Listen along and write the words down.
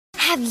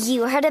Have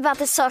you heard about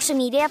the social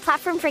media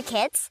platform for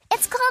kids?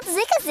 It's called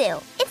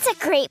Zigazoo. It's a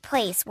great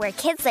place where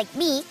kids like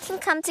me can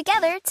come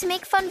together to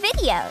make fun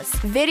videos.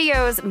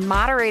 Videos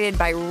moderated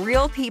by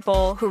real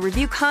people who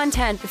review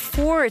content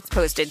before it's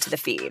posted to the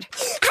feed.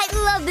 I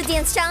love the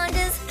dance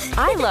challenges.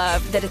 I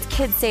love that it's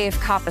kid-safe,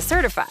 COPPA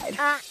certified.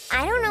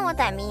 I don't know what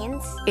that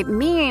means. It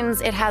means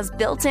it has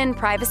built-in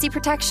privacy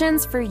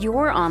protections for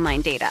your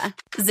online data.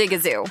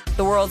 Zigazoo,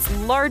 the world's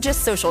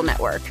largest social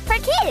network. For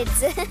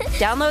kids.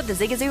 Download the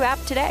Zigazoo app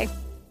today.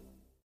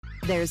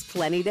 There's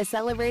plenty to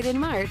celebrate in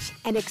March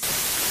and National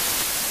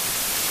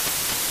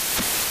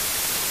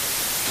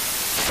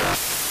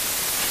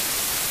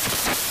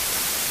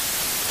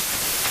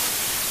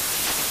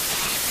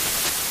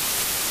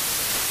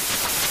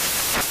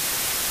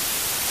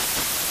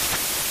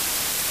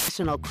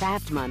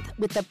Craft Month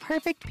with the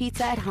perfect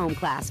pizza at home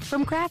class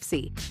from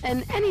Craftsy.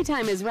 And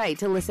anytime is right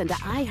to listen to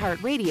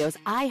iHeartRadio's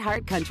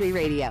iHeartCountry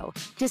Radio.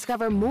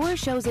 Discover more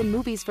shows and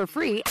movies for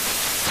free.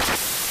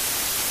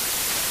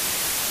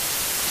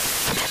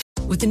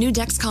 With the new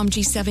Dexcom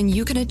G7,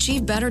 you can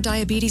achieve better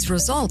diabetes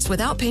results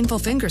without painful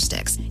finger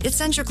sticks. It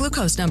sends your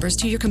glucose numbers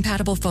to your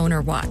compatible phone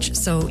or watch,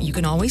 so you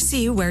can always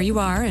see where you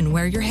are and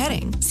where you're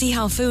heading. See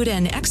how food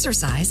and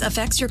exercise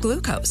affects your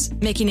glucose,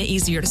 making it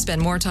easier to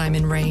spend more time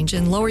in range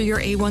and lower your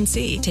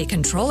A1C. Take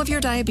control of your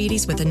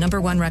diabetes with the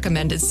 #1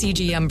 recommended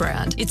CGM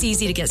brand. It's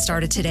easy to get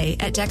started today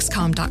at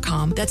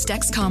Dexcom.com. That's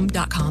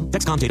Dexcom.com.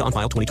 Dexcom data on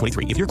file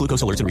 2023. If your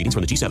glucose alerts and readings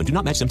from the G7 do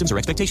not match symptoms or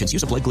expectations,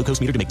 use a blood glucose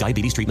meter to make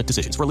diabetes treatment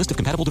decisions. For a list of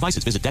compatible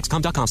devices, visit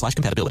Dexcom.com/compatibility.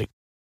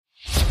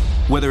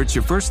 Whether it's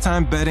your first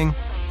time betting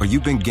or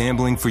you've been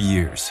gambling for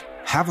years,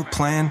 have a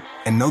plan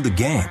and know the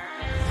game.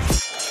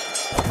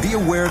 Be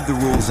aware of the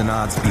rules and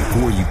odds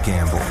before you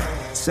gamble.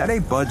 Set a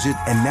budget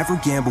and never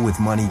gamble with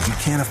money you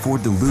can't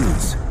afford to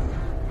lose.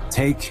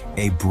 Take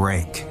a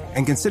break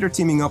and consider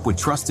teaming up with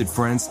trusted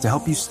friends to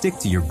help you stick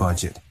to your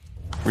budget.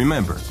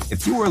 Remember,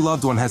 if you or a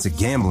loved one has a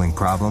gambling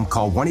problem,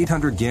 call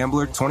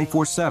 1-800-GAMBLER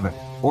 24/7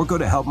 or go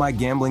to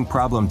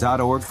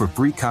helpmygamblingproblem.org for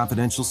free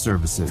confidential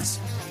services.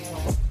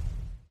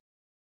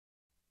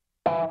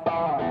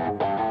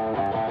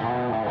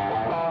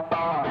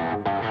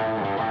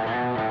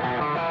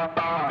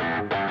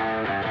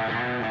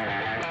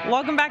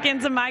 Welcome back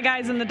into My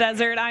Guys in the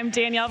Desert. I'm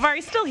Danielle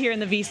Vari, still here in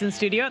the VSiN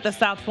studio at the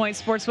South Point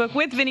Sportsbook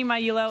with Vinny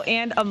Maiulo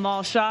and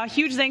Amal Shaw.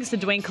 Huge thanks to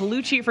Dwayne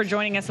Colucci for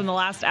joining us in the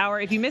last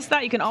hour. If you missed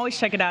that, you can always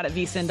check it out at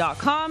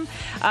vsin.com.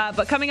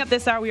 But coming up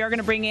this hour, we are going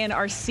to bring in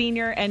our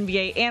senior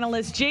NBA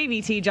analyst,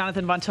 JVT,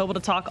 Jonathan Von Tobel, to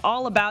talk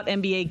all about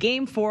NBA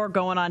Game 4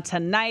 going on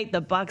tonight,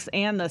 the Bucks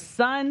and the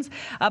Suns.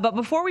 But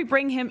before we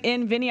bring him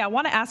in, Vinny, I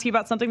want to ask you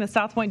about something that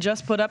South Point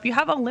just put up. You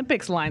have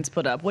Olympics lines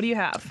put up. What do you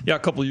have? Yeah, a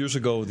couple of years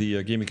ago,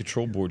 the Gaming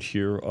Control Board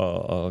here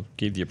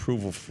gave the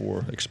approval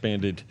for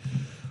expanded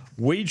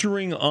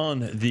wagering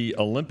on the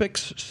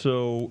Olympics.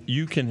 So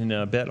you can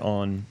bet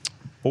on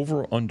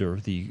over or under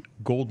the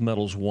gold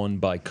medals won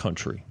by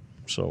country.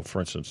 So, for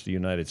instance, the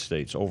United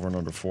States, over and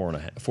under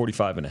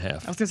 45 and a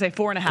half. I was going to say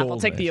 4.5. I'll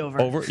take the over.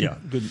 Over, yeah,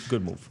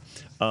 good move.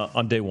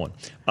 On day one.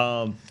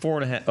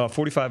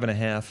 45 and a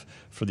half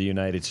for the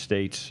United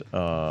States,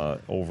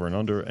 over and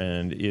under.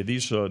 And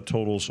these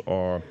totals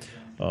are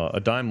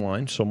a dime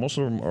line, so most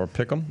of them are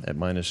pick'em at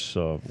minus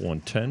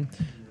 110.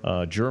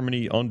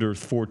 Germany under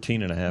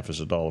 14.5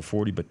 is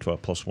 $1.40, but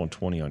plus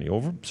 120 on the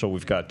over. So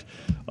we've got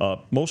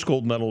most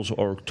gold medals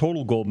or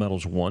total gold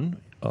medals won,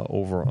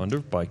 over or under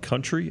by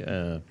country.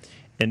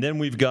 And then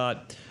we've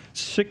got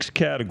 6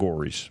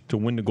 categories to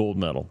win the gold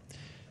medal.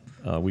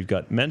 We've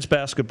got men's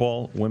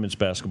basketball, women's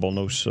basketball.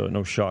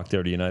 No shock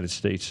there. The United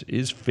States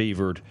is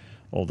favored,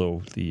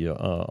 although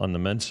on the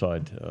men's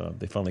side,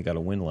 they finally got a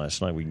win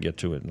last night. We can get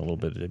to it in a little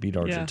bit. They beat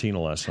Argentina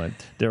last night.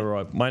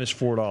 They're minus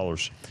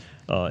 $4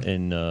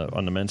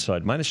 on the men's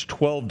side, minus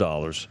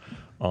 $12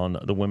 on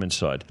the women's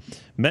side.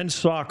 Men's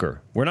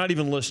soccer, we're not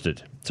even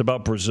listed. It's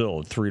about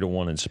Brazil at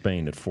 3-1 and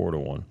Spain at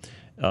 4-1.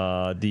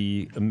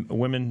 The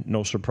women,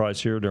 no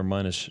surprise here, they're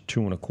minus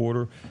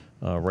 2.25.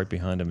 Right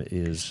behind them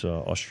is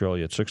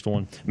Australia at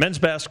 6-1.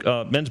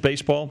 Men's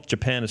baseball,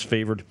 Japan is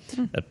favored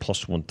at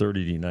plus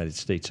 130. The United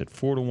States at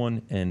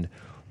 4-1, and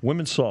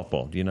women's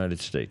softball, the United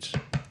States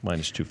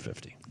minus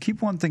 250.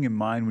 Keep one thing in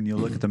mind when you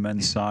look at the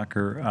men's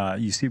soccer.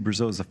 You see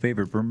Brazil as a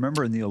favorite, but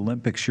remember in the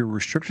Olympics, you're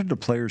restricted to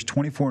players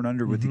 24 and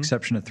under with the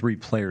exception of 3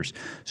 players.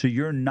 So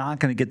you're not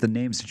going to get the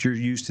names that you're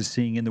used to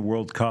seeing in the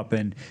World Cup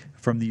and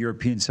from the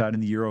European side in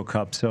the Euro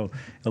Cup. So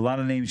a lot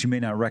of names you may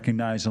not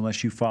recognize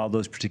unless you follow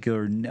those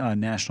particular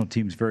national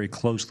teams very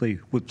closely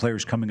with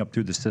players coming up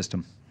through the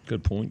system.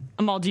 Good point.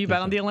 Amal, do you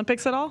bet on the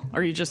Olympics at all,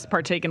 or you just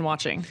partake in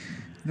watching?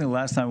 I think the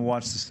last time I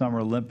watched the Summer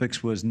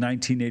Olympics was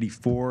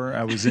 1984.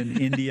 I was in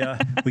India.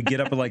 We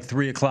get up at like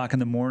 3 o'clock in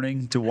the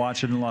morning to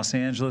watch it in Los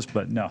Angeles,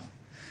 but no.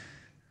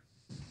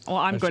 Well,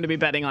 I'm going to be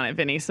betting on it,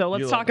 Vinny. So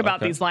let's talk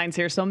about these lines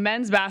here. So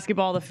men's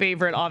basketball, the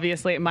favorite,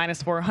 obviously, at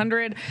minus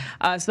 400.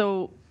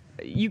 So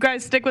you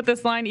guys stick with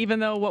this line, even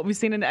though what we've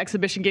seen in the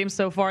exhibition games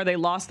so far, they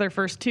lost their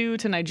first 2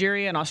 to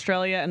Nigeria and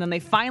Australia, and then they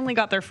finally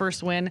got their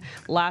first win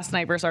last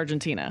night versus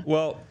Argentina.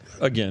 Well,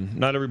 again,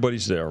 not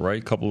everybody's there,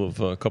 right? A couple of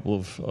the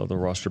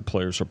rostered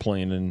players are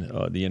playing in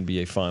the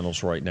NBA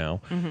Finals right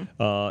now.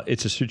 Mm-hmm.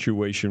 It's a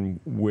situation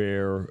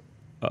where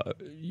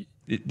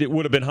it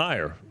would have been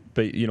higher.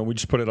 But, we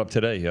just put it up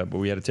today, but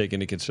we had to take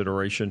into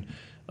consideration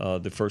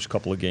the first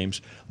couple of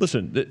games.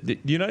 Listen,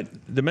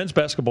 the men's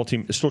basketball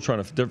team is still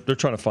trying to they're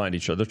trying to find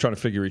each other. They're trying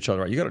to figure each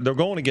other out. They're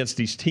going against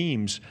these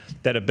teams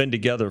that have been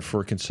together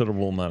for a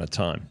considerable amount of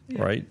time,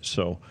 right?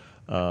 So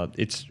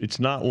it's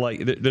not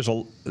like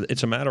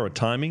it's a matter of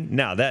timing.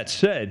 Now, that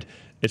said,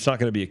 it's not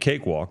going to be a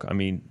cakewalk. I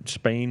mean,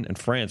 Spain and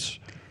France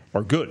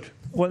are good.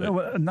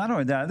 Well, not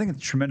only that, I think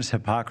it's tremendous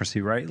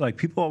hypocrisy, right? Like,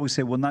 people always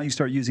say, well, now you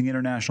start using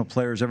international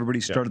players. Everybody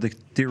started to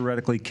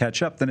theoretically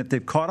catch up. Then if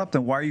they've caught up,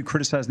 then why are you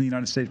criticizing the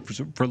United States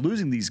for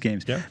losing these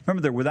games? Yeah.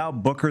 Remember, they're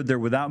without Booker. They're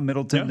without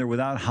Middleton. Yeah. They're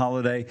without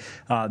Holiday.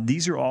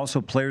 These are also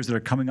players that are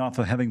coming off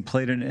of having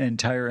played an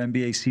entire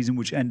NBA season,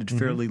 which ended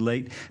fairly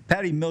late.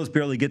 Patty Mills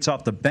barely gets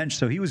off the bench,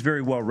 so he was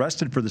very well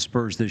rested for the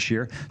Spurs this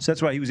year. So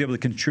that's why he was able to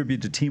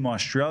contribute to Team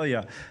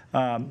Australia.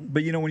 But,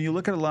 when you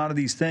look at a lot of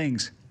these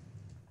things,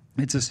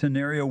 it's a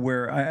scenario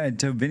where,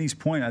 to Vinny's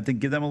point, I think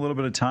give them a little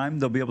bit of time.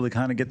 They'll be able to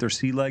kind of get their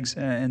sea legs,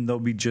 and they'll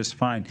be just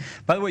fine.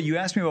 By the way, you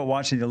asked me about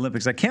watching the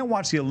Olympics. I can't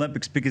watch the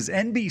Olympics because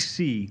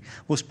NBC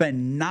will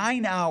spend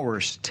 9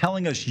 hours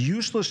telling us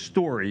useless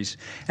stories.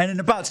 And in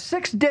about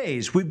 6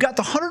 days, we've got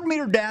the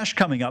 100-meter dash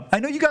coming up. I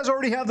know you guys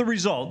already have the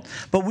result,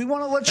 but we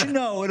want to let you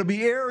know it'll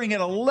be airing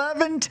at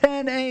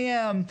 11:10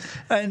 a.m.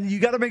 And you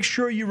got to make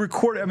sure you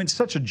record it. I mean, it's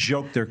such a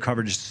joke, their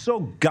coverage. It's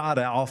so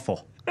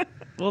god-awful.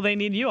 Well, they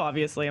need you,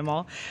 obviously,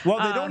 Amal. Well,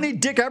 they don't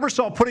need Dick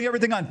Ebersol putting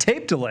everything on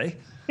tape delay.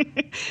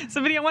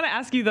 So, Vinny, I want to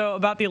ask you, though,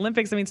 about the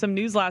Olympics. I mean, some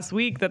news last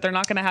week that they're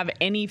not going to have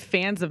any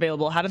fans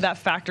available. How did that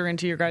factor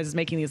into your guys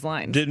making these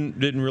lines?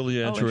 Didn't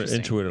really enter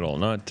into it at all.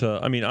 Not.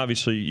 I mean,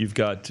 obviously, you've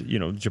got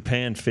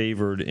Japan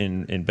favored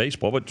in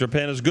baseball, but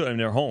Japan is good. I mean,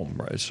 they're home,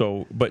 right?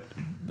 So, but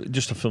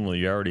just a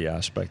familiarity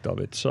aspect of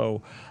it.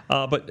 So,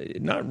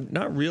 but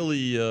not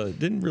really.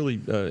 Didn't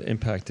really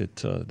impact it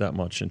that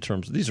much in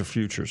terms of, these are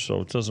futures,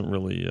 so it doesn't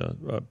really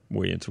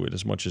weigh into it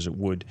as much as it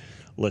would,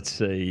 let's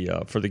say,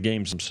 for the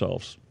games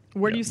themselves.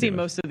 Where do you see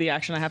most of the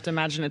action? I have to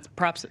imagine it's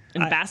perhaps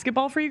in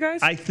basketball for you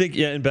guys. I think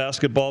in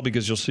basketball,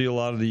 because you'll see a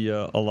lot of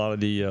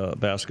the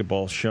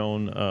basketball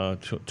shown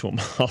to a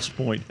Miles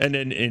point, and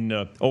then in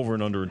over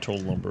and under a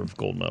total number of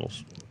gold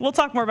medals. We'll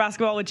talk more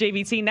basketball with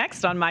JVT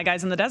next on My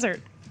Guys in the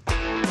Desert.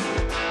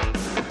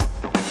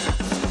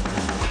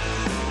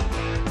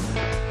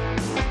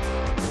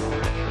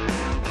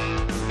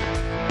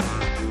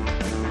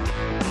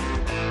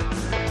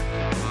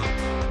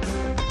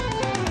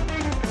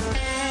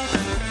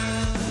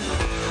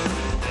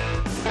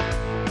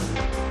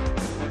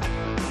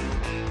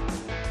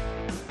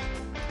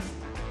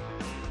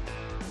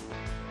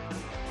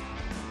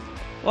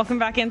 Welcome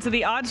back into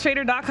the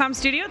OddsTrader.com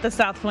studio at the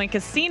South Point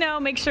Casino.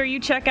 Make sure you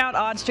check out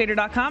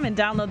OddsTrader.com and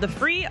download the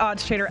free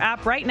OddsTrader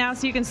app right now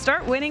so you can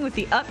start winning with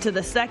the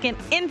up-to-the-second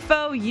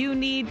info you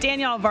need.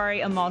 Daniel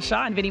Alvari, Amal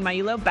Shah, and Vinny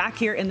Maiulo back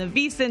here in the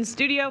VSiN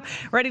studio,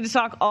 ready to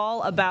talk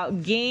all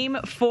about Game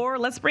 4.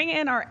 Let's bring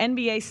in our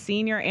NBA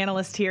senior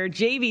analyst here,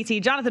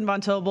 JVT, Jonathan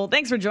Von Tobel.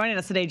 Thanks for joining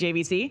us today,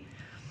 JVT.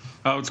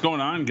 What's going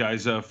on,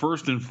 guys?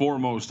 First and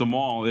foremost,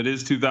 Amal, it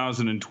is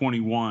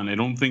 2021. I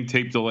don't think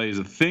tape delay is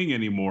a thing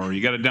anymore.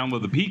 You got to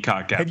download the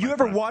Peacock app. Have you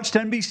ever watched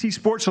NBC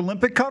Sports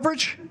Olympic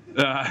coverage?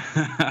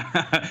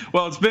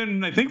 Well, it's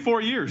been, I think,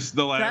 4 years.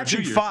 The last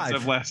 2 years 5.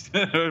 Since I've last,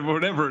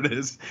 whatever it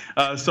is.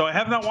 So I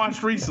have not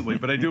watched recently,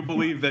 but I do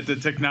believe that the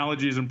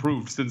technology has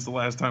improved since the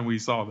last time we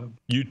saw them.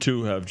 You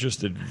two have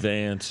just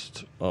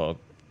advanced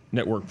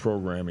network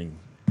programming.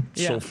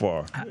 So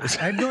far. I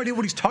have no idea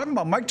what he's talking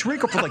about. Mike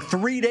Tirico for like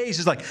 3 days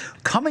is like,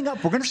 coming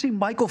up, we're going to see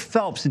Michael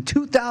Phelps in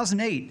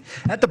 2008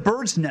 at the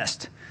Bird's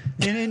Nest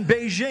in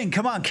Beijing.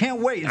 Come on, can't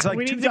wait. It's like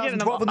we need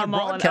 2012 to get in the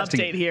broadcasting.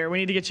 An update here. We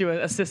need to get you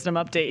a system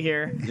update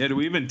here. Yeah, do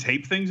we even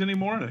tape things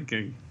anymore?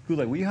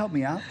 Goulet, will you help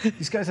me out?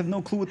 These guys have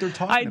no clue what they're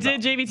talking about. I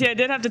did, JVT. I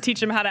did have to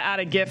teach him how to add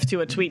a GIF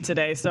to a tweet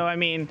today. So, I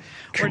mean,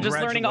 we're just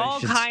learning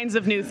all kinds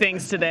of new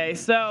things today.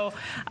 So,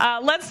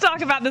 let's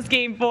talk about this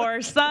Game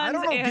 4. Suns I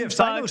don't know and GIFs.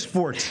 Bucks. I know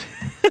sports.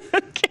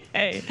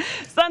 Okay.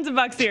 Suns and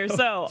Bucks here.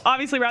 So,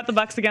 obviously, we're at the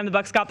Bucks again. The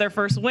Bucks got their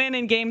first win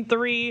in Game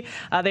 3.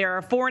 They are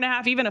a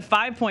 4.5, even a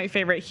 5-point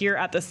favorite here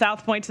at the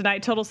South Point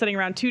tonight. Total sitting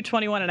around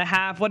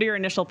 221.5. What are your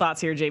initial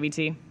thoughts here,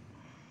 JVT?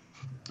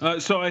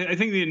 So I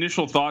think the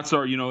initial thoughts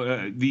are,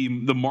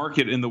 the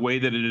market and the way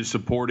that it is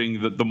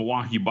supporting the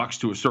Milwaukee Bucks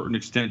to a certain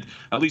extent,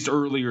 at least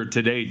earlier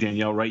today,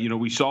 Danielle, right?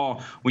 We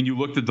saw when you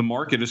looked at the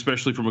market,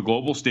 especially from a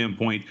global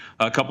standpoint,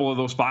 a couple of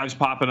those 5s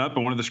popping up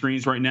on one of the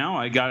screens right now.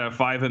 I got a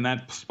 5 in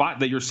that spot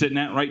that you're sitting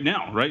at right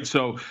now, right?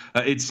 So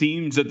it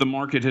seems that the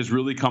market has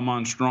really come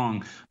on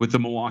strong with the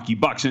Milwaukee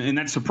Bucks. And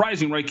that's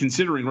surprising, right,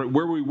 considering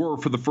where we were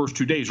for the first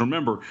 2 days.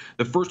 Remember,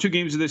 the first 2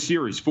 games of this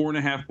series,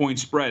 4.5-point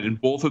spread, and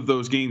both of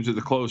those games are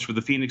the close for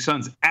the Phoenix Phoenix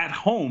Suns at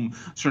home.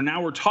 So now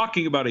we're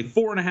talking about a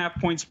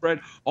 4.5-point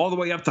spread all the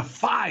way up to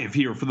 5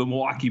 here for the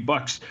Milwaukee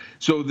Bucks.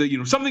 So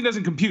something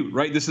doesn't compute,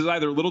 right? This is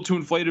either a little too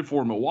inflated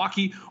for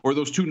Milwaukee, or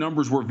those two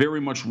numbers were very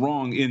much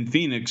wrong in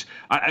Phoenix.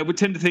 I would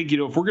tend to think, if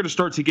we're going to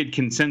start to get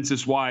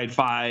consensus-wide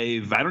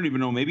 5, I don't even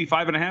know, maybe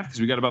 5.5,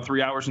 because we got about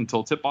 3 hours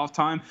until tip-off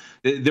time,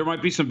 there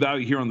might be some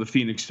value here on the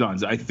Phoenix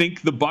Suns. I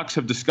think the Bucks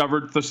have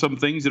discovered some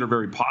things that are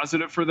very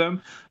positive for them,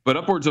 but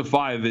upwards of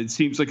 5, it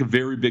seems like a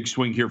very big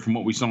swing here from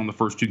what we saw in the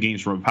first 2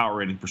 games from a power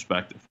rating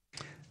perspective.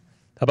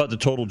 How about the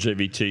total,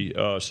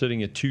 JVT?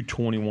 Sitting at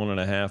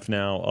 221.5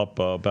 now, up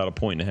about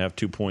 1.5,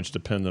 2 points,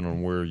 depending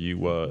on where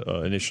you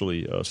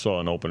initially saw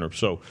an opener.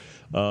 So,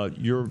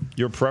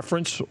 your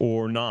preference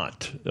or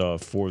not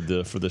for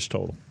this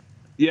total?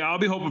 Yeah, I'll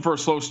be hoping for a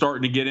slow start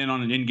and to get in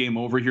on an in-game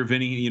over here,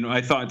 Vinny. I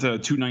thought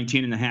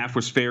 219.5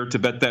 was fair to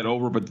bet that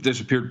over, but it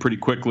disappeared pretty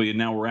quickly, and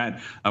now we're at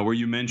where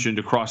you mentioned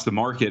across the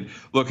market.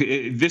 Look,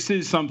 this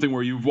is something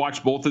where you've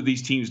watched both of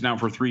these teams now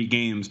for 3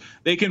 games.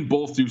 They can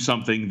both do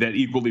something that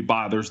equally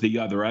bothers the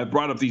other. I've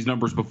brought up these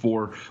numbers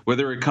before,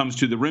 whether it comes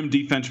to the rim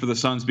defense for the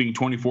Suns being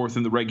 24th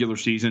in the regular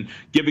season,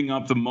 giving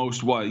up the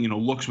most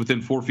looks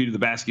within 4 feet of the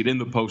basket in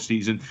the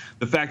postseason,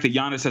 the fact that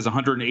Giannis has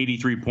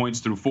 183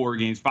 points through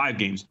 5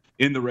 games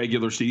in the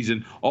regular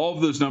season. All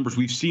of those numbers,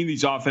 we've seen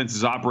these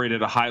offenses operate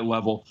at a high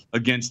level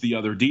against the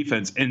other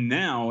defense. And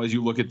now, as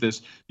you look at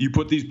this, you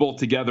put these both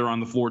together on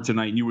the floor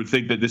tonight, and you would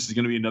think that this is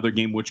going to be another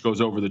game which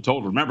goes over the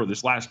total. Remember,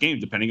 this last game,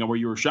 depending on where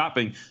you were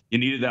shopping, you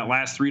needed that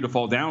last 3 to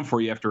fall down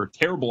for you after a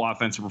terrible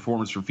offensive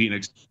performance for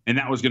Phoenix, and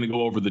that was going to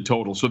go over the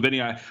total. So,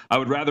 Vinny, I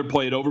would rather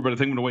play it over, but I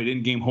think I'm going to wait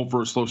in-game, hope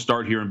for a slow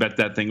start here, and bet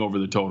that thing over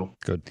the total.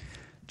 Good.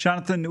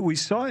 Jonathan, we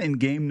saw in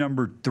game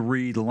number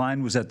 3, the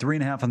line was at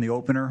 3.5 on the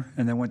opener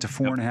and then went to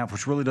 4.5,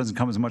 which really doesn't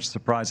come as much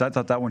surprise. I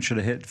thought that one should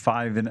have hit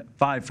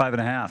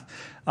 5.5.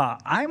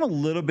 I'm a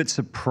little bit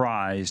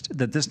surprised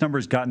that this number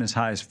has gotten as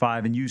high as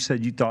 5, and you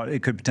said you thought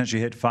it could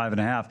potentially hit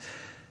 5.5.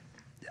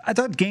 I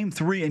thought Game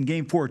 3 and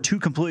Game 4 are 2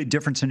 completely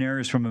different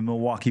scenarios from a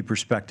Milwaukee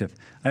perspective.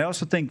 I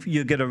also think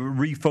you get a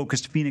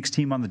refocused Phoenix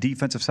team on the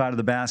defensive side of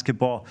the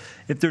basketball.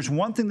 If there's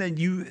one thing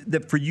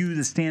that for you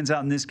that stands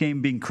out in this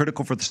game being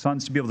critical for the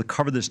Suns to be able to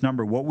cover this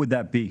number, what would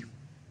that be?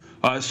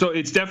 So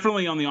it's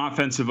definitely on the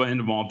offensive end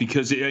of all,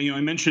 because I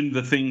mentioned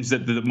the things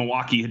that the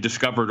Milwaukee had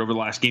discovered over the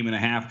last game and a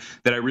half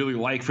that I really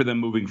like for them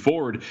moving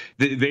forward.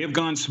 They have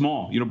gone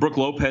small. Brook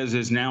Lopez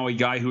is now a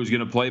guy who is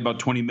going to play about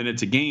 20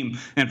 minutes a game,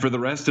 and for the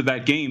rest of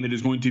that game, it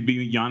is going to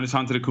be Giannis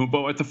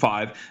Antetokounmpo at the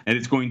 5, and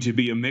it's going to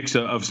be a mix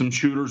of some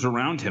shooters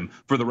around him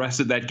for the rest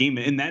of that game,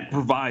 and that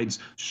provides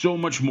so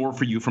much more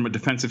for you from a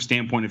defensive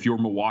standpoint if you're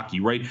Milwaukee.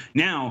 Right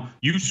now,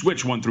 you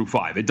switch 1 through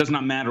 5. It does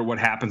not matter what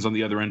happens on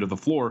the other end of the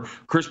floor.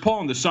 Chris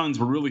Paul and the Suns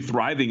were really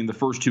thriving in the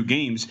first 2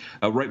 games,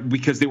 right,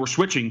 because they were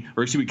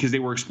because they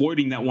were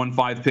exploiting that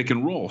 1-5 pick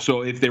and roll.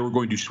 So if they were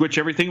going to switch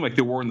everything like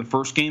they were in the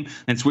first game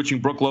and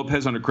switching Brook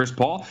Lopez onto Chris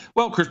Paul,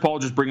 well, Chris Paul will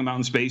just bring him out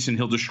in space and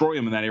he'll destroy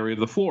him in that area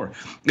of the floor.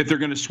 If they're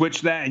going to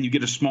switch that and you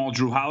get a small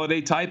Drew Holiday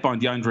type on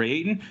DeAndre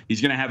Ayton,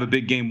 he's going to have a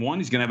big game 1.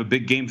 He's going to have a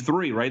big game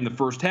 3, right, in the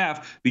first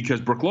half,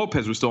 because Brook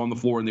Lopez was still on the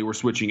floor and they were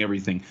switching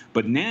everything.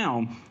 But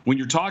now, when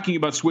you're talking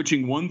about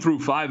switching 1 through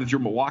 5, if you're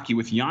Milwaukee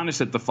with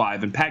Giannis at the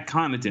 5 and Pat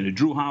Connaughton and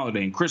Drew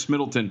Holiday and Chris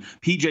Middleton,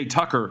 PJ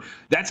Tucker,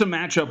 that's a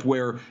matchup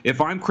where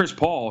if I'm Chris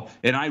Paul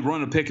and I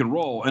run a pick and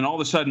roll and all of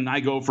a sudden I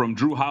go from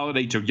Drew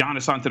Holiday to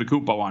Giannis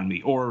Antetokounmpo on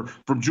me, or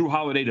from Drew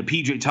Holiday to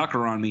PJ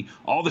Tucker on me,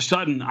 all of a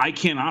sudden I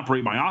can't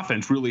operate my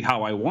offense really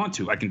how I want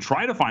to. I can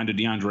try to find a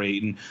DeAndre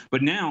Ayton,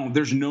 but now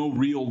there's no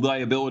real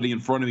liability in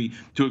front of me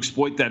to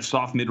exploit that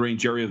soft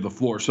mid-range area of the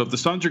floor. So if the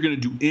Suns are going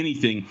to do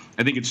anything,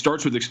 I think it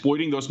starts with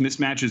exploiting those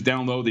mismatches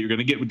down low that you're going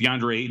to get with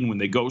DeAndre Ayton when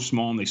they go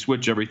small and they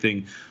switch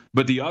everything.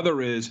 But the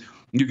other is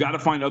you got to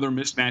find other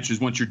mismatches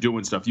once you're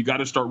doing stuff. You got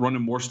to start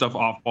running more stuff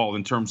off ball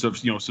in terms of,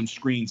 some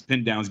screens,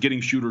 pin downs,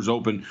 getting shooters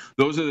open.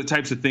 Those are the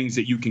types of things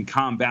that you can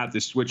combat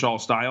this switch all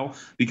style,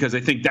 because I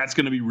think that's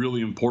going to be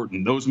really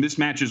important. Those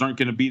mismatches aren't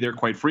going to be there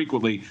quite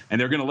frequently,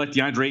 and they're going to let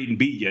DeAndre Ayton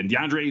beat you. And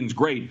DeAndre Ayton's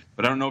great,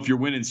 but I don't know if you're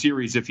winning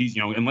series if he's,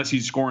 unless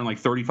he's scoring like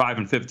 35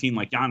 and 15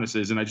 like Giannis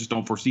is, and I just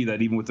don't foresee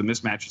that even with the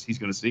mismatches he's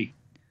going to see.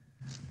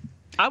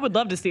 I would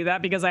love to see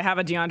that because I have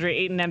a DeAndre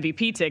Ayton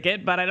MVP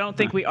ticket, but I don't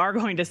think we are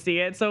going to see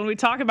it. So when we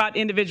talk about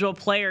individual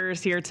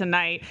players here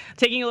tonight,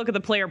 taking a look at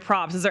the player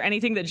props, is there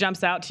anything that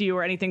jumps out to you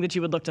or anything that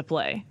you would look to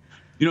play?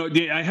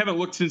 I haven't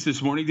looked since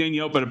this morning,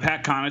 Danielle, but a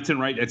Pat Connaughton,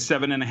 right, at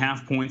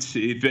 7.5 points,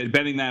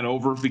 betting that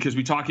over, because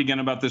we talk again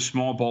about this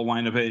small ball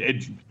lineup.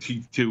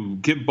 To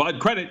give Bud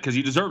credit, because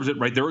he deserves it,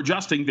 right? They're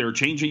adjusting, they're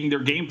changing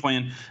their game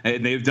plan,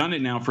 and they've done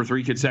it now for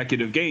 3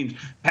 consecutive games.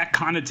 Pat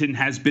Connaughton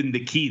has been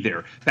the key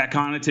there. Pat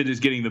Connaughton is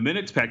getting the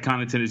minutes. Pat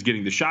Connaughton is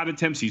getting the shot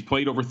attempts. He's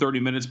played over 30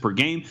 minutes per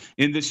game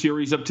in this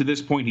series up to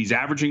this point. He's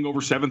averaging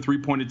over 7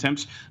 3-point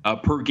attempts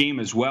per game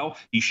as well.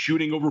 He's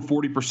shooting over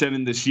 40%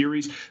 in this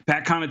series.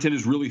 Pat Connaughton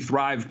has really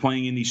thrived thrive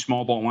playing in these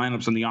small ball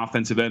lineups on the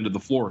offensive end of the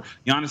floor.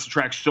 Giannis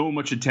attracts so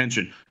much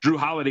attention. Drew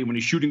Holiday, when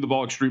he's shooting the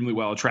ball extremely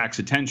well, attracts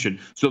attention.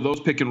 So those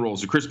pick and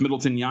rolls, the Chris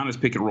Middleton, Giannis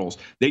pick and rolls,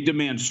 they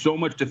demand so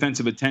much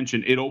defensive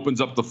attention. It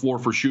opens up the floor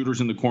for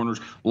shooters in the corners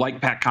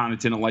like Pat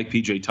Connaughton and like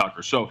PJ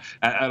Tucker. So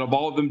out of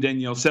all of them,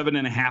 Danielle,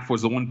 7.5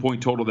 was the 1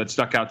 point total that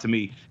stuck out to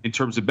me in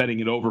terms of betting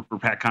it over for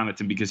Pat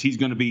Connaughton, because he's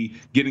going to be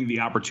getting the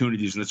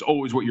opportunities, and that's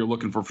always what you're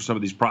looking for some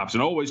of these props.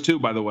 And always, too,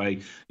 by the way,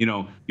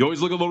 you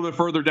always look a little bit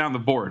further down the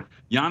board.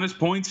 Giannis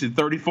points at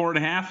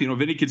 34.5.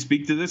 Vinny can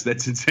speak to this.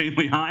 That's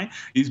insanely high.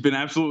 He's been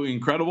absolutely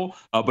incredible,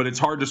 but it's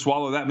hard to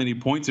swallow that many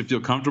points and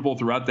feel comfortable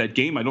throughout that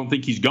game. I don't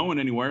think he's going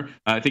anywhere.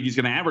 I think he's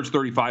going to average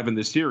 35 in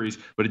this series,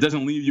 but it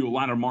doesn't leave you a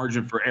lot of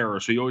margin for error.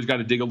 So you always got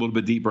to dig a little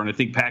bit deeper, and I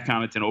think Pat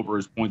Connaughton over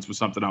his points was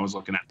something I was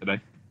looking at today.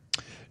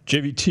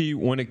 JVT,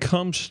 when it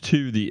comes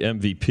to the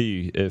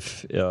MVP,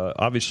 if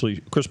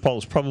obviously Chris Paul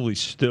is probably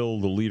still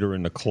the leader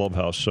in the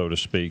clubhouse, so to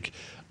speak,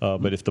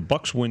 but if the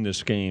Bucks win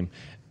this game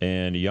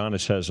and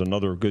Giannis has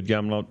another good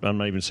game, I'm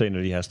not even saying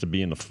that he has to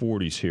be in the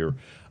 40s here,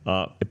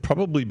 it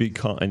probably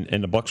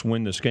and the Bucks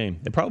win this game,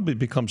 it probably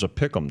becomes a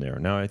pick 'em there.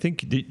 Now, I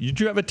think did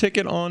you have a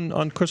ticket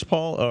on Chris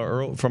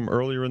Paul from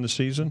earlier in the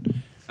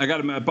season? I got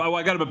him at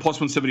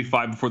plus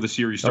 175 before the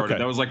series started. Okay.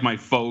 That was like my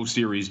faux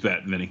series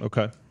bet, Vinny.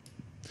 Okay.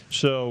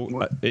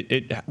 So,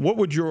 what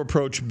would your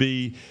approach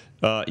be?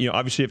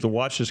 Obviously, you have to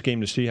watch this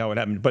game to see how it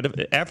happened.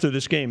 But after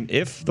this game,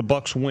 if the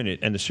Bucks win it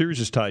and the series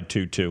is tied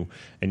 2-2,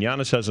 and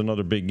Giannis has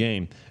another big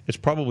game, it's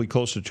probably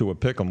closer to a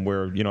pick'em.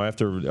 Where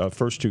after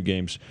first two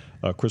games,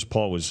 Chris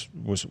Paul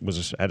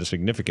had a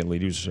significant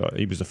lead.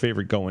 He was the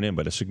favorite going in,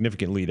 but a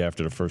significant lead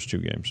after the first two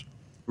games.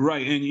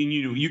 Right, and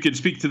you can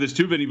speak to this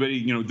too, if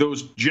anybody,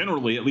 those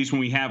generally, at least when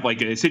we have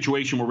like a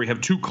situation where we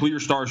have two clear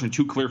stars and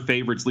two clear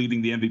favorites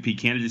leading the MVP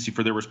candidacy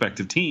for their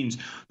respective teams,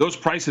 those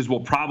prices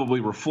will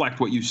probably reflect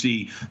what you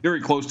see very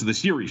close to the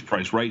series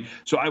price, right?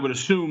 So I would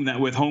assume that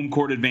with home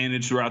court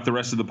advantage throughout the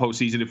rest of the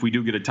postseason, if we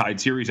do get a tied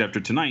series after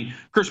tonight,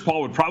 Chris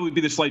Paul would probably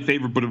be the slight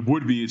favorite, but it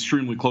would be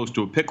extremely close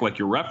to a pick like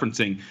you're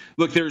referencing.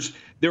 Look,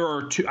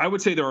 I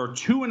would say there are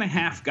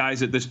 2.5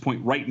 guys at this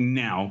point right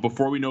now,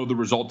 before we know the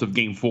result of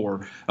Game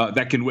 4,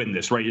 that can win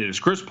this, right? It is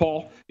Chris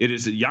Paul, it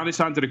is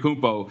Giannis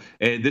Antetokounmpo,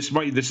 and this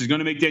is going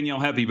to make Danielle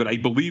happy, but I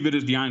believe it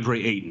is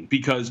DeAndre Ayton,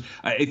 because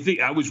I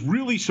think I was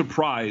really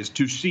surprised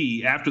to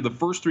see after the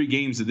first 3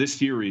 games of this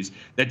series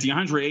that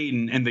DeAndre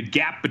Ayton and the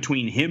gap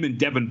between him and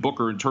Devin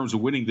Booker in terms of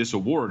winning this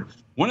award,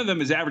 one of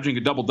them is averaging a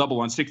double-double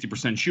on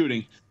 60%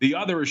 shooting. The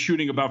other is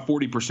shooting about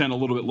 40%, a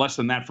little bit less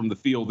than that from the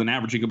field, and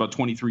averaging about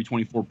 23,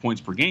 24 points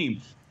per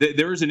game.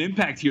 There is an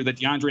impact here that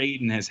DeAndre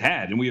Ayton has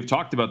had, and we have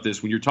talked about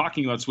this. When you're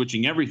talking about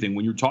switching everything,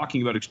 when you're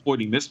talking about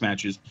exploiting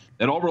mismatches,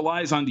 that all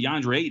relies on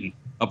DeAndre Ayton.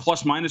 A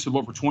plus-minus of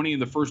over 20 in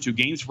the first 2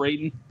 games for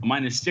Ayton, a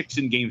 -6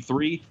 in Game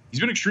 3. He's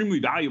been extremely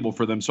valuable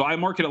for them. So I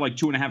mark it at like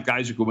 2.5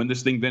 guys who could win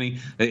this thing, Vinny.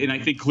 And I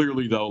think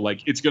clearly, though,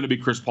 like it's going to be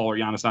Chris Paul or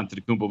Giannis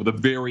Antetokounmpo with a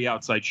very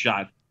outside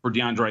shot for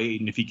DeAndre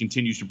Ayton if he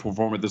continues to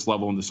perform at this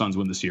level and the Suns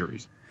win the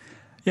series.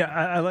 Yeah,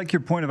 I like your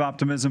point of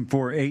optimism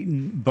for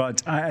Ayton,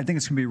 but I think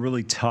it's going to be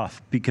really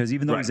tough because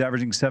even though he's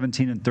averaging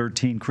 17 and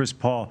 13, Chris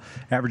Paul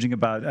averaging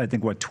about,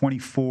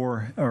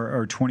 24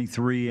 or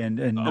 23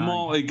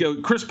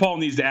 and Chris Paul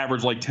needs to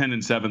average like 10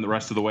 and 7 the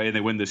rest of the way, and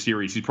they win this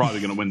series. He's probably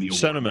going to win the award.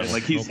 Sentimental.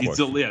 Like he's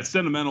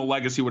sentimental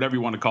legacy, whatever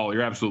you want to call it.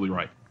 You're absolutely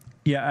right.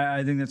 Yeah,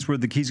 I think that's where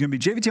the key's going to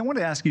be. JVT, I want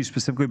to ask you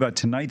specifically about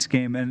tonight's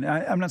game, and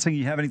I'm not saying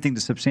you have anything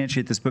to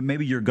substantiate this, but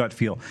maybe your gut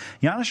feel.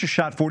 Giannis has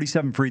shot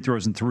 47 free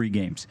throws in 3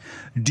 games.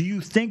 Do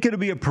you think it'll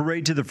be a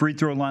parade to the free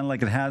throw line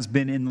like it has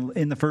been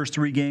in the first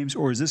 3 games,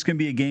 or is this going to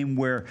be a game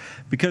where,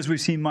 because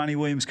we've seen Monty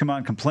Williams come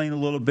on, complain a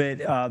little bit,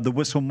 the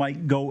whistle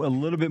might go a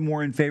little bit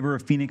more in favor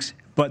of Phoenix,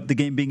 but the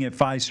game being at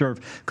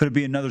 5-serve, could it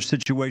be another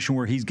situation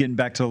where he's getting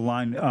back to the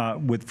line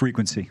with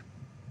frequency?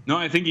 No,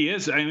 I think he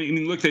is. I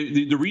mean, look,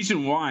 the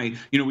reason why,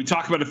 we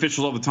talk about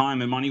officials all the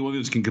time, and Monty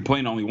Williams can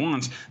complain all he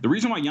wants. The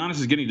reason why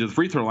Giannis is getting to the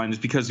free throw line is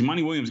because the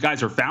Monty Williams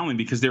guys are fouling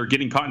because they're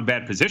getting caught in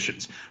bad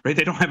positions, right?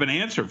 They don't have an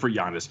answer for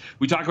Giannis.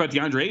 We talk about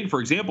DeAndre Ayton, for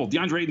example.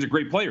 DeAndre Ayton's a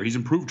great player. He's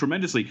improved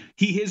tremendously.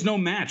 He is no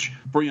match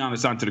for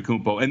Giannis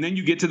Antetokounmpo. And then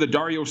you get to the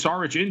Dario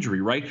Saric injury,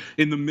 right?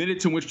 In the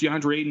minutes in which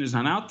DeAndre Ayton is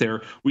not out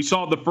there, we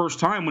saw the first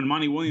time when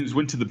Monty Williams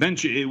went to the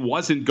bench, it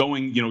wasn't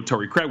going,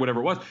 Torrey Craig,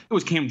 whatever it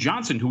was Cam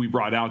Johnson who he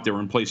brought out there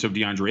in place of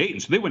DeAndre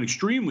Ayton. So they went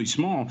extremely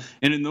small.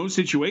 And in those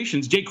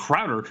situations, Jay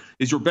Crowder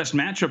is your best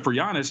matchup for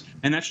Giannis,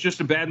 and that's just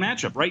a bad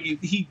matchup, right?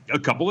 A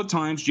couple of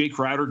times, Jay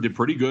Crowder did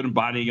pretty good in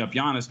bodying up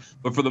Giannis,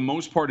 but for the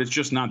most part, it's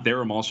just not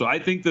there, Amal. So I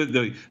think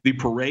the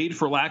parade,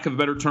 for lack of a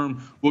better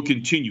term, will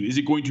continue. Is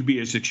it going to be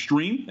as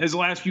extreme as the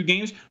last few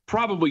games?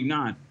 Probably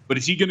not. But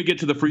is he going to get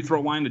to the free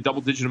throw line a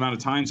double-digit amount of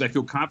times? I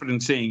feel confident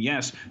in saying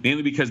yes,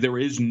 mainly because there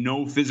is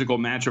no physical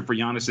matchup for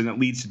Giannis, and that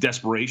leads to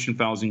desperation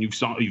fouls, and you've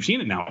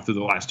seen it now through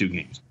the last 2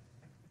 games.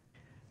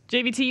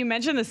 JVT, you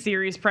mentioned the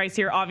series price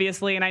here,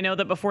 obviously, and I know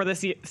that before the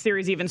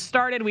series even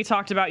started, we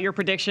talked about your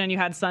prediction. You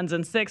had Suns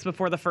in 6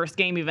 before the first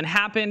game even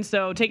happened.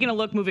 So taking a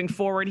look moving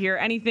forward here,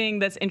 anything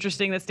that's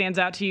interesting that stands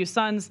out to you?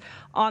 Suns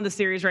on the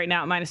series right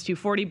now at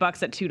 -240,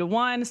 Bucks at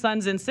 2-1,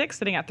 Suns in 6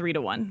 sitting at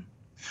 3-1.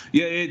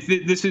 Yeah,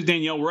 this is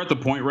Danielle. We're at the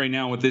point right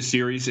now with this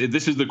series.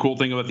 This is the cool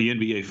thing about the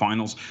NBA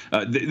Finals.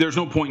 There's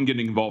no point in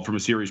getting involved from a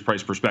series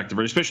price perspective,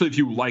 especially if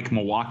you like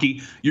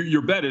Milwaukee.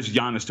 Your bet is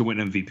Giannis to win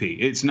MVP.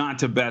 It's not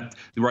to bet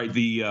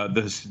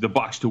the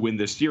Bucks to win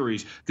this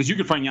series, because you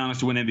could find Giannis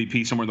to win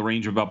MVP somewhere in the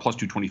range of about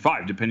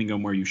 +225, depending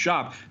on where you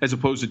shop, as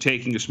opposed to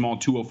taking a small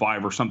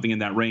 205 or something in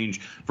that range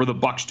for the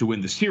Bucks to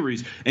win the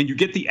series. And you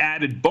get the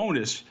added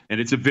bonus, and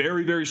it's a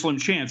very, very slim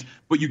chance,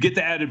 but you get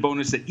the added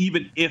bonus that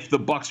even if the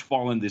Bucks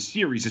fall in this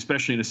series,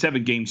 especially in a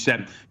 7-game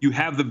set, you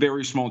have the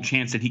very small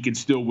chance that he can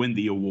still win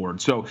the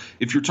award. So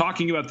if you're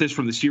talking about this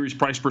from the series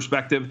price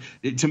perspective,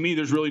 to me,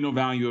 there's really no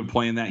value in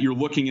playing that. You're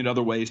looking at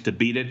other ways to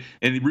beat it,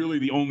 and really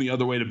the only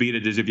other way to beat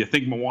it is if you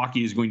think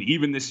Milwaukee is going to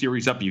even this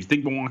series up, you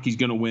think Milwaukee's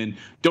going to win,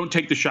 don't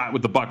take the shot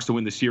with the Bucks to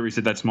win the series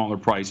at that smaller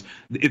price.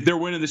 If they're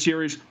winning the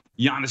series,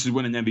 Giannis is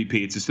winning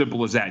MVP. It's as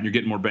simple as that, and you're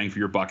getting more bang for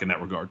your buck in that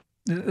regard.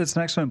 That's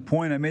an excellent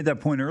point. I made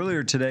that point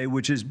earlier today,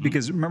 which is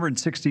because, remember, in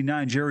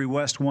 '69, Jerry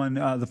West won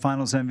the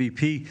Finals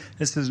MVP.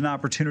 This is an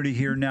opportunity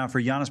here now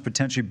for Giannis,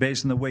 potentially,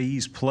 based on the way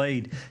he's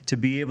played, to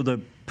be able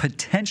to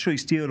potentially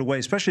steal it away,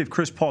 especially if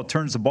Chris Paul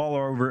turns the ball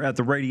over at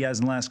the rate he has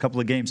in the last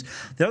couple of games.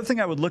 The other thing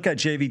I would look at,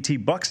 JVT,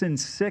 Bucks in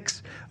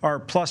 6 are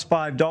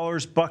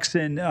 +$5.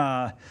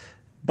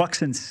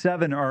 Bucks in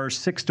 7 are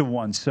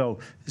 6-1. So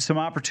some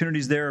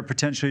opportunities there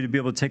potentially to be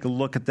able to take a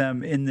look at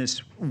them in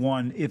this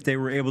one if they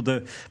were able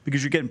to,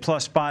 because you're getting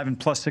 +5 and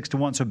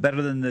 +6-1, so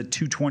better than the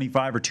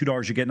 $2.25 or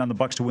 $2 you're getting on the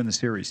Bucks to win the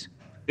series.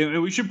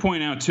 And we should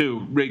point out,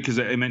 too, Ray, because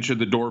I mentioned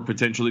the door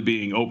potentially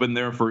being open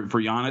there for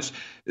Giannis.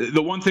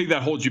 The one thing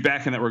that holds you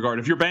back in that regard,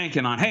 if you're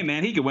banking on, hey,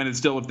 man, he could win it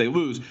still if they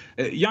lose.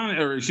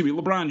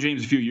 LeBron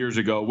James a few years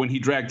ago, when he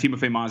dragged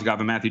Timofey Mozgov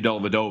and Matthew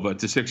Dellavedova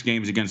to 6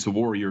 games against the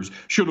Warriors,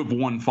 should have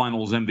won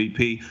Finals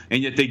MVP,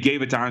 and yet they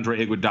gave it to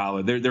Andre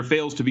Iguodala. There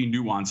fails to be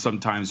nuance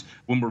sometimes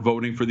when we're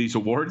voting for these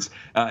awards.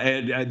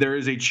 And there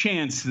is a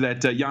chance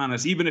that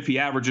Giannis, even if he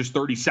averages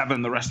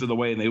 37 the rest of the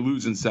way and they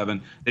lose in 7,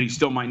 that he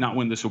still might not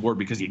win this award,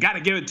 because you got to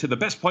give it to the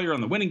best player on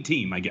the winning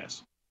team, I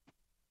guess.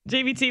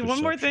 JVT,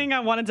 one more thing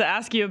I wanted to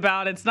ask you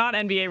about. It's not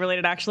NBA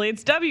related, actually.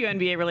 It's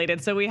WNBA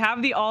related. So we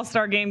have the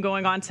All-Star game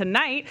going on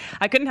tonight.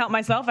 I couldn't help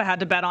myself. I had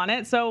to bet on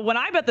it. So when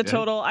I bet the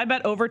total, I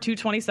bet over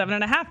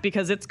 227.5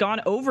 because it's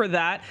gone over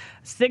that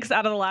 6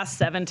 out of the last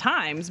 7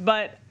 times.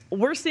 But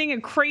we're seeing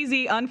a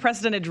crazy,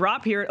 unprecedented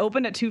drop here. It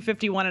opened at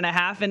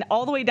 251.5 and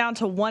all the way down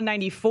to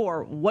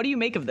 194. What do you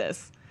make of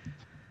this?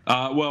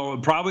 Well,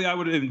 probably I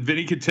would, and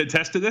Vinny could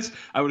attest to this,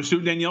 I would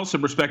assume, Danielle,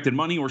 some respected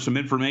money or some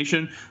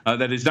information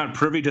that is not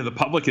privy to the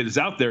public. It is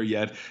out there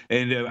yet.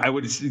 And I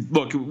would,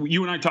 look,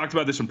 you and I talked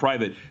about this in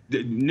private.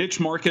 Niche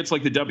markets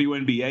like the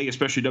WNBA,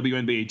 especially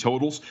WNBA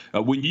totals,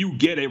 when you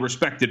get a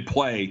respected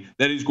play,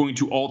 that is going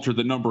to alter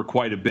the number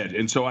quite a bit.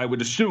 And so I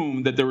would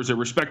assume that there was a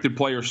respected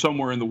player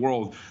somewhere in the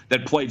world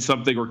that played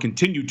something or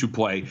continued to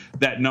play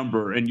that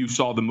number, and you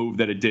saw the move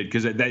that it did.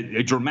 Because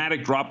a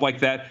dramatic drop like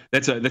that,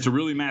 that's a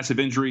really massive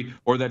injury,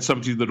 or that's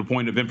something to the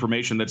point of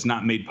information that's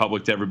not made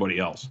public to everybody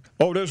else.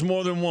 Oh, there's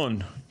more than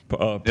one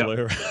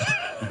player.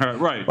 Yep.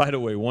 Right. By the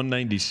way,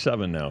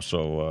 197 now,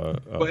 so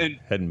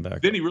heading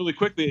back. Vinny, really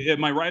quickly,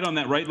 am I right on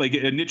that, right? Like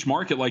a niche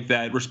market like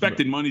that,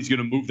 respected money is going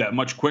to move that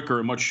much quicker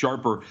and much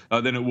sharper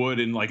than it would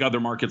in like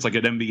other markets like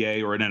an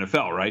NBA or an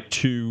NFL, right?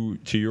 To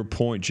your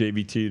point,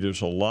 JVT,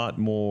 there's a lot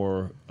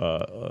more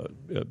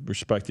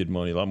respected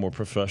money, a lot more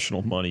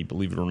professional money,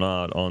 believe it or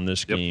not, on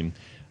this game.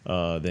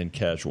 Than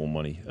casual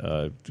money.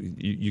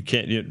 You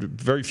can't.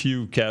 Very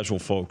few casual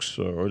folks,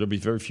 or there'll be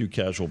very few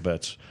casual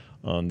bets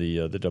on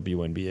the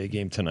WNBA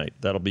game tonight.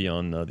 That'll be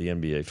on the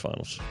NBA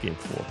Finals, Game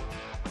 4.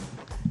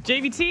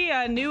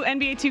 JVT, new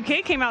NBA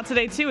 2K came out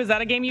today too. Is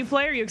that a game you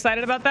play? Are you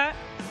excited about that?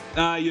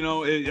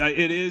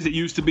 It is. It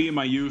used to be in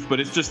my youth, but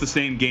it's just the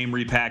same game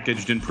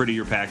repackaged in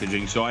prettier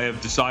packaging. So I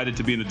have decided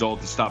to be an adult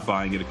to stop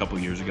buying it a couple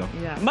of years ago.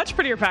 Yeah, much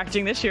prettier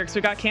packaging this year because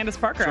we got Candace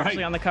Parker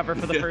actually on the cover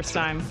for the first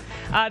time.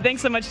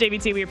 Thanks so much,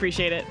 JVT. We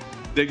appreciate it.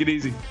 Take it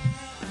easy.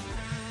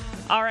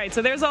 All right,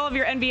 so there's all of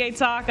your NBA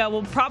talk.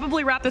 We'll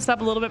probably wrap this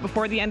up a little bit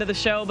before the end of the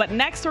show, but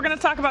next we're going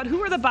to talk about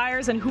who are the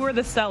buyers and who are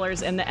the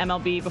sellers in the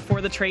MLB before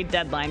the trade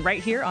deadline,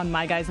 right here on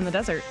My Guys in the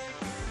Desert.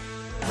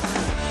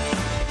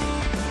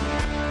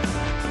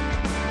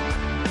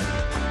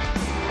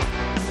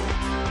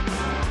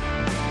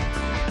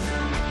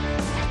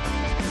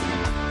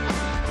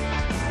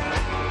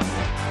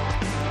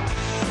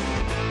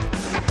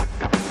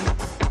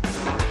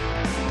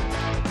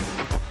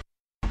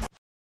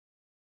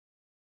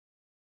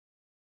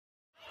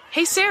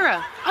 Hey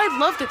Sarah, I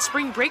love that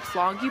spring break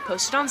vlog you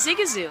posted on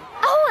Zigazoo.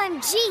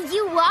 OMG,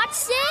 you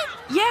watched it?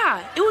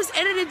 Yeah, it was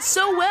edited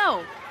so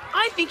well.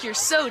 I think you're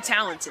so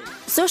talented.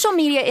 Social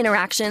media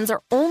interactions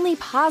are only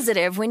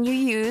positive when you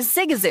use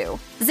Zigazoo.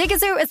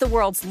 Zigazoo is the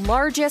world's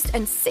largest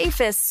and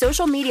safest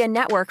social media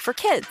network for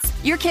kids.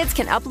 Your kids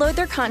can upload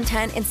their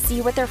content and see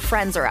what their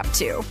friends are up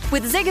to.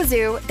 With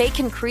Zigazoo, they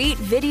can create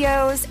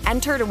videos,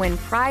 enter to win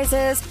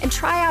prizes, and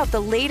try out the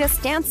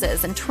latest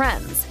dances and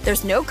trends.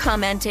 There's no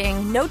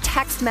commenting, no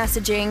text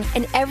messaging,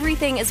 and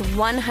everything is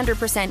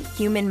 100%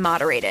 human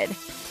moderated.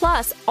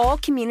 Plus, all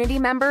community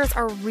members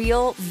are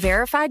real,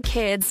 verified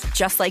kids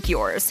just like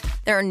yours.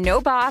 There are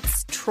no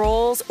bots,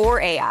 trolls,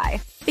 or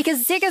AI.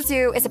 Because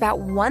Zigazoo is about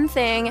one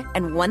thing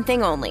and one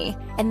thing only,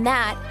 and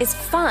that is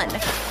fun.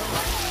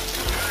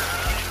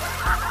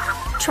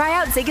 Try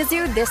out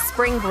Zigazoo this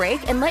spring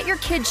break and let your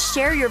kids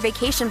share your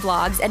vacation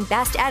vlogs and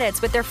best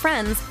edits with their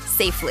friends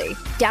safely.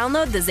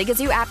 Download the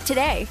Zigazoo app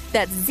today.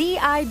 That's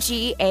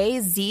Zigazoo.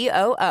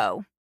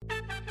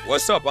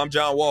 What's up? I'm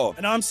John Wall.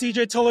 And I'm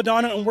CJ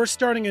Toledano, and we're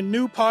starting a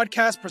new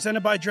podcast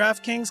presented by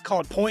DraftKings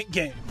called Point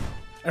Game.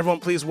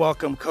 Everyone, please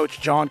welcome Coach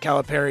John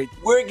Calipari.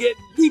 We're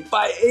getting beat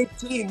by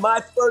 18.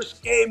 My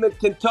first game in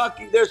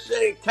Kentucky, they're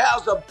saying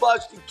Cal's a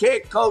bust. He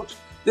can't coach.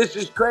 This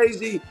is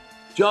crazy.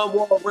 John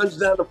Wall runs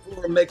down the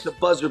floor and makes a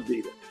buzzer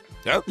beater.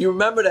 Yep. You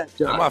remember that,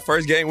 John? That's my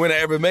first game winner I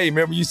ever made.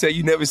 Remember you said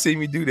you never see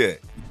me do that.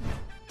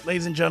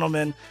 Ladies and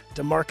gentlemen,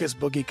 DeMarcus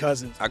Boogie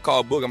Cousins. I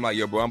called Boog. I'm like,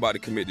 yo, bro, I'm about to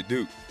commit to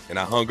Duke. And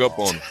I hung up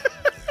on him.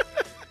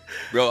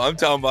 Bro, I'm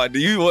talking about, do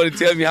you want to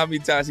tell me how many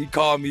times he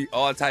called me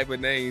all type of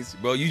names?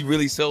 Bro, you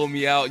really sold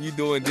me out. You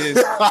doing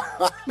this.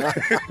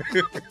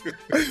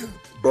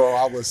 Bro,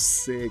 I was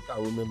sick. I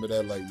remember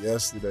that like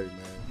yesterday, man.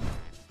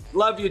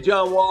 Love you,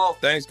 John Wall.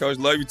 Thanks, Coach.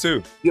 Love you,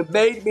 too. You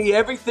made me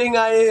everything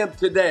I am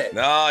today.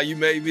 Nah, you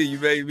made me. You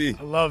made me.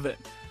 I love it.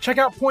 Check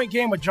out Point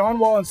Game with John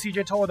Wall and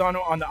CJ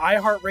Toledano on the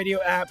iHeartRadio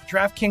app,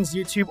 DraftKings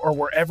YouTube, or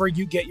wherever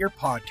you get your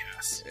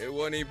podcasts. It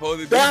wasn't even supposed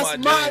to be That's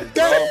my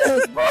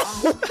dance,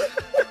 bro.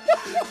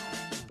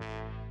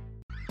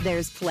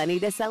 There's plenty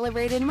to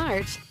celebrate in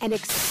March and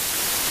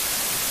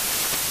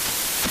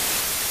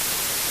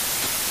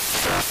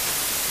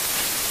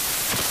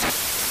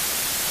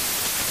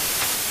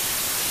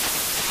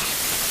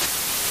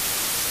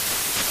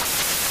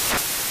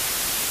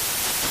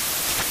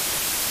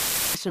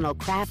National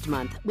Craft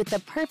Month with the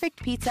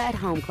perfect pizza at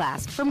home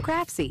class from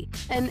Craftsy.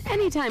 And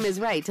anytime is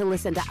right to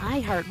listen to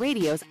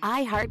iHeartRadio's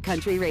iHeart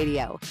Country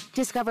Radio.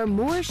 Discover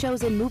more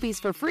shows and movies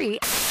for free.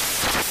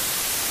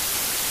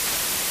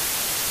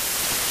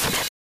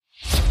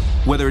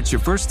 Whether it's your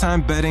first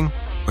time betting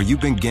or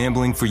you've been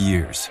gambling for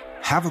years,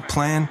 have a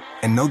plan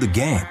and know the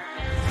game.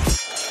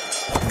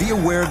 Be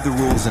aware of the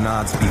rules and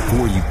odds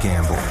before you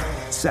gamble.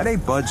 Set a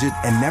budget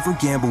and never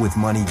gamble with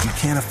money you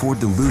can't afford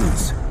to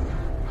lose.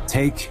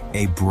 Take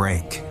a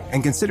break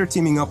and consider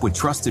teaming up with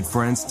trusted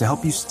friends to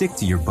help you stick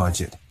to your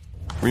budget.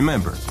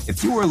 Remember,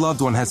 if you or a loved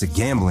one has a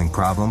gambling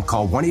problem,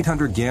 call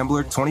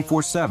 1-800-GAMBLER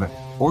 24/7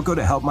 or go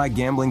to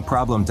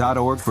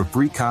helpmygamblingproblem.org for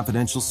free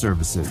confidential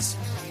services.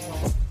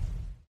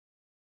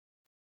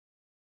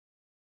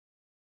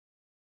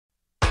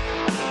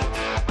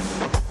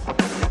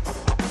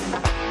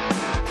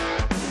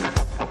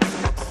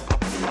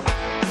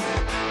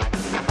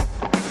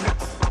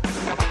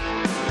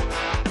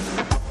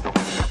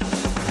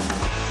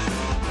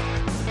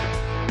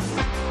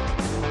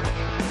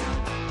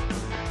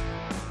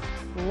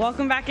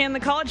 Welcome back in. The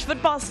college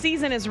football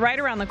season is right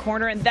around the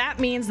corner, and that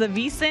means the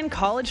VSiN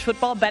College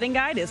Football Betting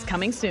Guide is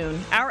coming soon.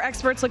 Our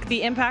experts look at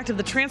the impact of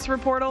the transfer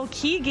portal,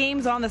 key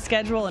games on the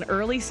schedule, and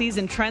early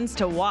season trends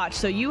to watch,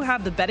 so you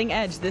have the betting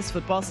edge this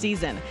football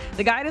season.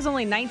 The guide is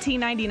only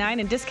 $19.99,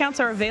 and discounts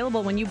are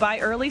available when you buy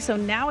early, so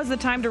now is the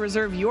time to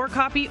reserve your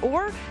copy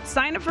or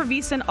sign up for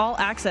VSiN All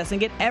Access and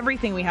get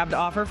everything we have to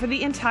offer for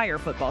the entire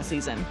football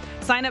season.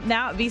 Sign up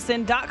now at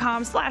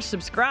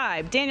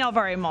vsin.com/subscribe. Danielle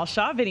Alvari, Amal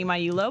Shaw, Vinny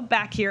Maiulo,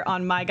 back here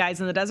on My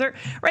Guys in the Desert,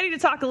 ready to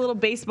talk a little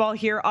baseball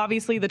here.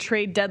 Obviously, the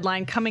trade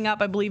deadline coming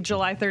up, I believe,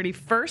 July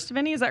 31st.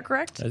 Vinny, is that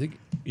correct? I think,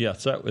 yeah,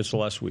 it's the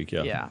last week,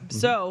 yeah. Yeah. Mm-hmm.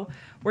 So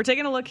we're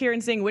taking a look here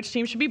and seeing which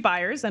teams should be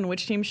buyers and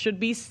which teams should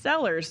be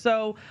sellers.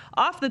 So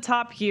off the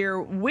top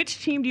here,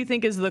 which team do you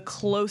think is the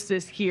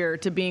closest here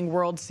to being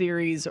World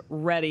Series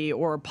ready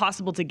or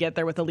possible to get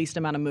there with the least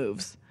amount of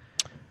moves?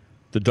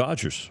 The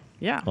Dodgers.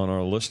 Yeah. On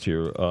our list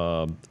here,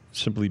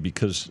 simply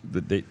because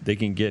they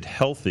can get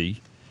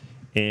healthy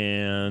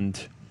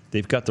and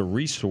they've got the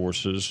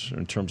resources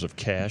in terms of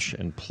cash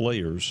and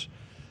players.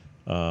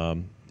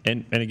 And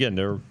again,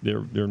 they're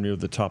near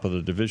the top of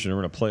the division. They're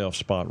in a playoff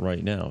spot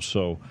right now.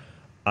 So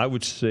I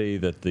would say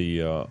that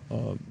the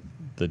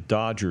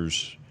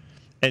Dodgers,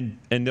 and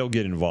they'll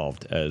get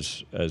involved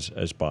as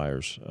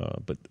buyers.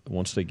 But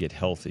once they get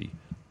healthy,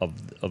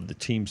 of the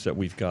teams that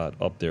we've got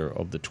up there,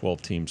 of the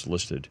 12 teams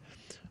listed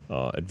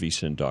at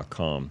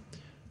vsin.com,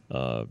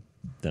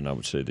 then I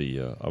would say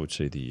the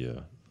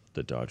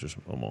Dodgers,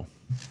 Omo.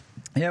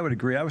 Yeah, I would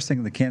agree. I was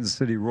thinking the Kansas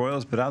City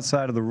Royals, but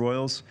outside of the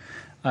Royals,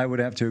 I would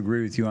have to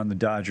agree with you on the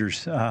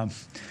Dodgers.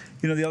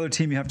 The other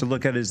team you have to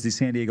look at is the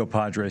San Diego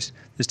Padres.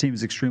 This team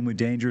is extremely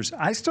dangerous.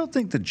 I still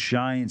think the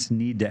Giants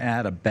need to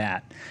add a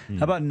bat.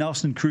 How about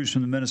Nelson Cruz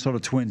from the Minnesota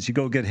Twins? You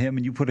go get him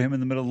and you put him in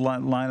the middle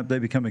of the lineup, they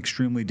become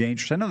extremely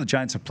dangerous. I know the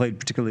Giants have played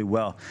particularly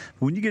well,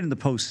 but when you get in the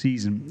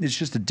postseason, it's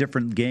just a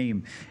different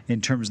game in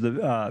terms of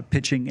the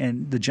pitching.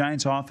 And the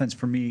Giants' offense,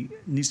 for me,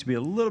 needs to be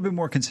a little bit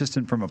more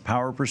consistent from a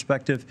power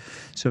perspective.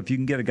 So if you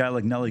can get a guy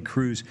like Nelly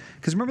Cruz,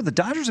 because remember, the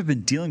Dodgers have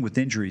been dealing with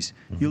injuries.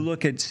 You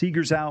look at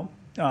Seager's out.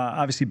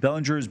 Obviously,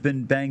 Bellinger has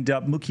been banged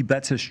up. Mookie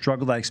Betts has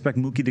struggled. I expect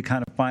Mookie to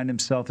kind of find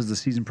himself as the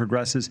season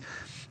progresses.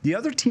 The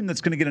other team that's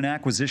going to get an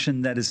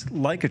acquisition that is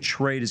like a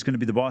trade is going to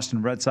be the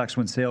Boston Red Sox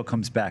when Sale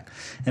comes back.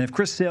 And if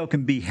Chris Sale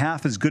can be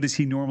half as good as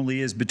he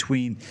normally is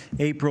between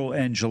April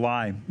and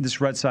July,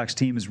 this Red Sox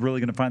team is really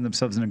going to find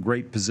themselves in a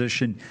great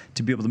position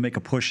to be able to make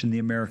a push in the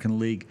American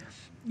League.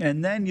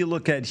 And then you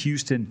look at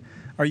Houston.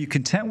 Are you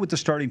content with the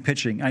starting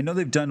pitching? I know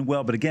they've done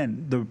well, but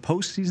again, the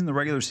postseason, the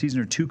regular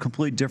season are two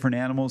completely different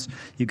animals.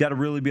 You've got to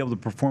really be able to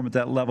perform at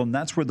that level, and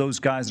that's where those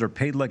guys that are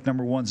paid like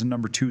number ones and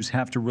number twos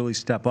have to really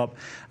step up.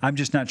 I'm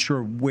just not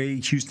sure way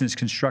Houston is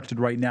constructed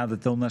right now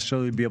that they'll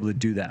necessarily be able to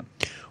do that.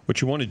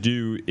 What you want to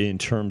do in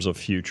terms of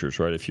futures,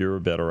 right? If you're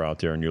a bettor out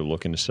there and you're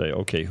looking to say,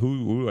 okay,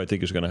 who I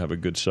think is going to have a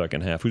good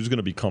second half, who's going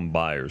to become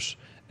buyers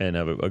and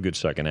have a good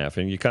second half.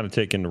 And you kind of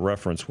take into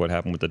reference what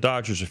happened with the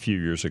Dodgers a few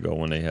years ago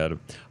when they had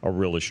a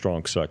really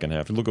strong second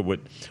half. And look at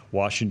what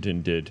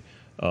Washington did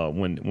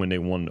when they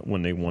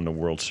won the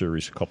World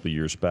Series a couple of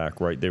years back,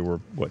 right? They were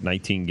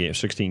 16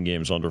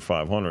 games under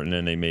 500, and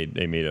then they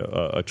made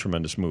a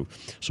tremendous move.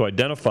 So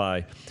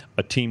identify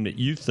a team that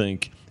you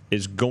think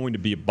is going to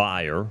be a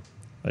buyer,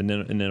 and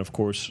then of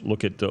course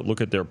look at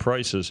their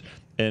prices,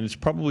 and it's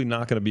probably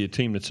not going to be a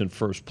team that's in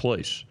first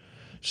place.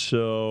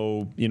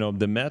 So,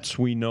 the Mets,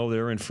 we know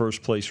they're in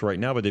first place right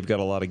now, but they've got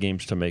a lot of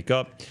games to make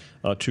up.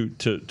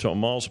 To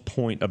Amal's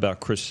point about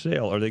Chris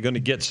Sale, are they going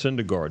to get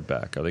Syndergaard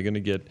back? Are they going to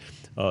get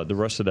the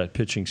rest of that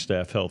pitching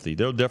staff healthy?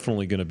 They're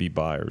definitely going to be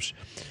buyers.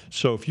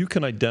 So if you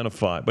can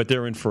identify, but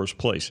they're in first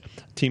place.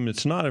 A team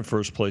that's not in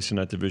first place in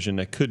that division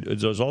that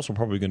is also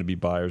probably going to be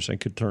buyers and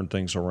could turn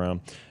things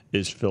around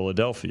is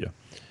Philadelphia.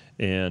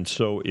 And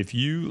so if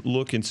you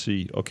look and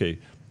see, okay,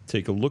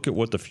 take a look at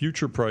what the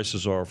future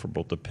prices are for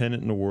both the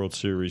pennant and the World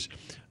Series.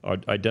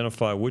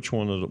 Identify which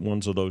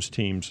ones of those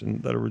teams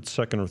that are at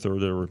second or third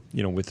that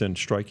are within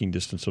striking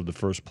distance of the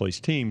first place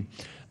team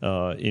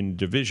in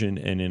division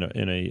and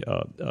in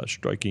a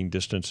striking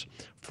distance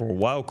for a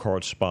wild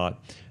card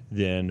spot.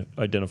 Then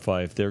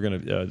identify if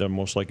they're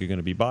most likely going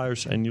to be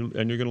buyers, and you're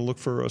going to look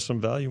for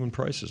some value in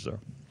prices there.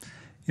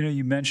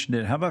 You mentioned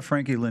it. How about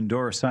Frankie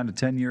Lindor signed a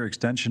 10-year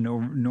extension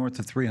north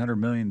of $300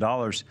 million?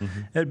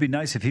 It'd be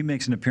nice if he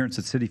makes an appearance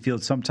at Citi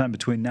Field sometime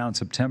between now and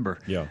September.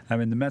 Yeah. I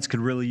mean, the Mets could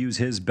really use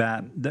his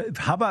bat.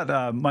 How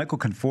about Michael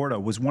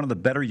Conforto? Was one of the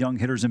better young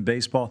hitters in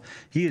baseball.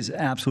 He has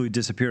absolutely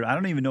disappeared. I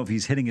don't even know if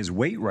he's hitting his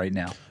weight right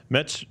now.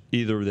 Mets,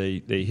 either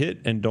they hit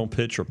and don't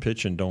pitch or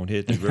pitch and don't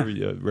hit.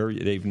 They're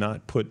they've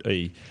not put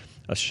a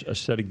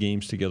set of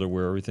games together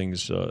where everything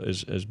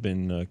has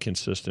been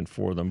consistent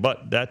for them.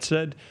 But that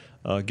said,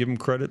 give them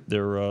credit.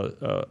 They're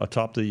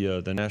atop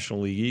the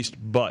National League East.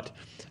 But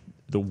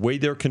the way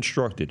they're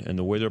constructed and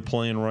the way they're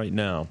playing right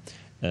now,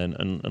 and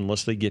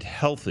unless they get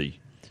healthy,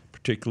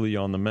 particularly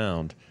on the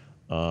mound,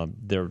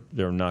 they're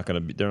not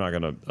going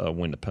to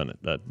win the pennant.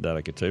 That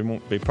I could tell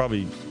you.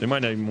 They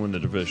might not even win the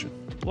division.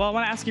 Well, I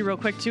want to ask you real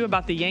quick too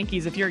about the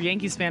Yankees. If you're a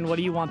Yankees fan, what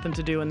do you want them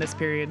to do in this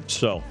period?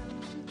 So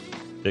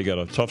they got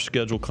a tough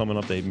schedule coming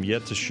up. They've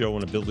yet to show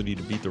an ability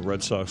to beat the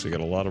Red Sox. They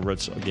got a lot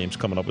of games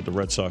coming up with the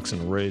Red Sox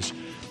and the Rays.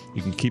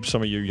 You can keep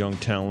some of your young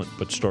talent,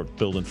 but start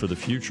building for the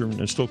future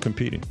and still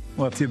competing.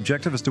 Well, if the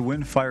objective is to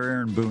win, fire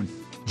Aaron Boone.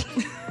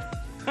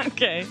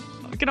 Okay.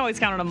 We can always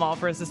count on them all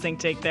for a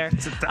succinct take there.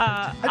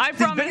 I promise.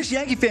 The biggest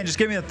Yankee fan just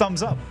gave me a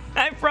thumbs up.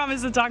 I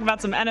promise to talk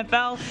about some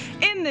NFL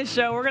in this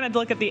show. We're going to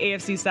look at the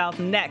AFC South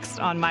next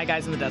on My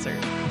Guys in the Desert.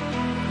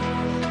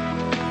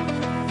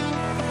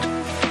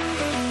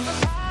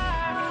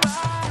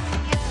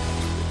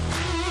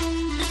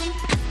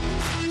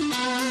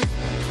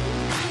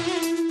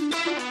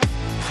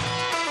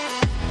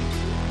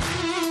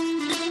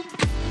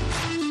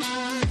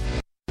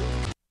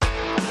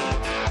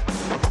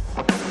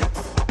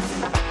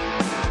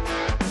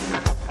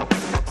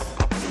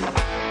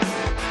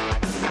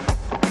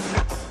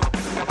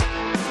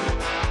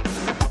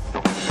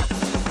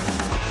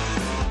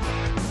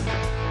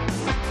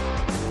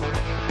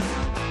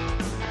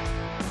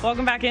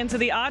 Welcome back into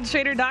the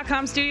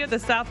OddsTrader.com studio at the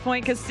South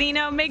Point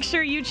Casino. Make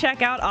sure you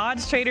check out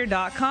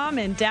OddsTrader.com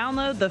and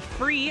download the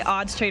free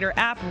OddsTrader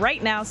app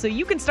right now so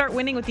you can start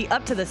winning with the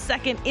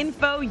up-to-the-second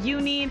info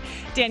you need.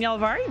 Danielle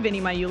Alvari, Vinny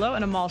Maiulo,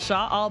 and Amal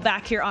Shaw all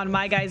back here on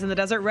My Guys in the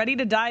Desert, ready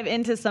to dive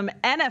into some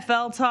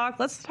NFL talk.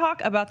 Let's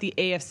talk about the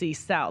AFC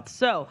South.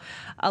 So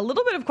a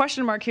little bit of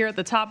question mark here at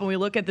the top when we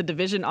look at the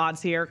division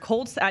odds here.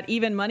 Colts at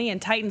even money and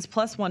Titans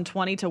plus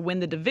 120 to win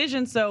the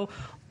division. So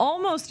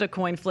almost a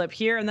coin flip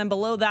here. And then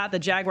below that, the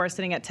Jaguars Jaguars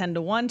sitting at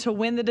 10-1 to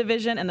win the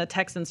division, and the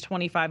Texans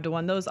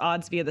 25-1. Those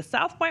odds via the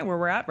South Point, where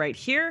we're at right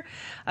here.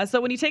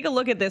 So when you take a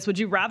look at this, would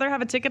you rather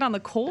have a ticket on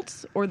the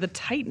Colts or the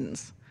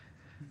Titans?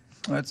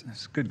 That's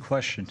a good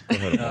question.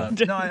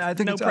 No, I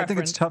think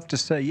it's tough to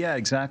say. Yeah,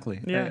 exactly.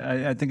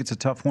 Yeah. I think it's a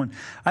tough one.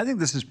 I think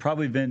this has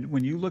probably been,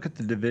 when you look at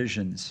the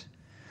divisions,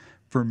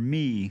 for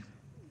me,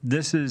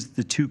 this is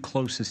the two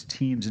closest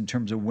teams in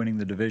terms of winning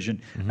the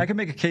division. I can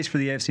make a case for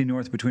the AFC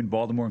North between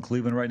Baltimore and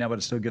Cleveland right now, but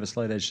I'd still give a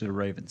slight edge to the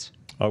Ravens.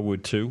 I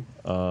would too,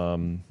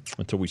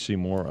 until we see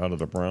more out of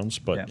the Browns.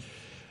 But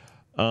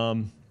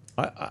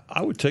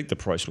I would take the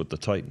price with the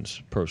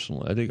Titans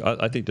personally.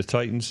 I think the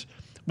Titans.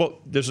 Well,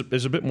 there's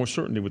a bit more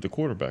certainty with the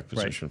quarterback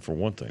position, for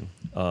one thing.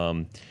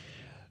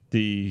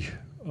 The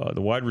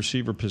wide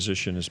receiver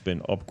position has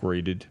been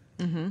upgraded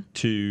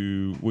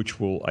to, which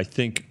will, I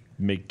think,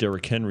 make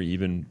Derrick Henry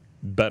even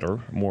better,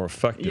 more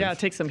effective. Yeah,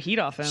 take some heat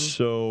off him.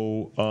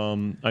 So,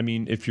 I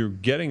mean, if you're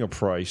getting a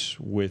price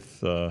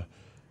with, and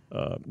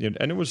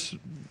there was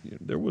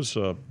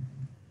a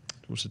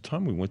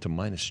time we went to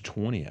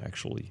 -20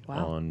 actually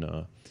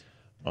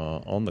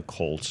on the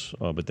Colts,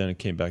 but then it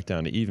came back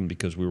down to even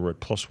because we were at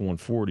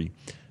 +140,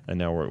 and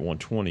now we're at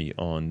 120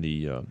 on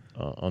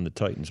the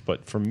Titans.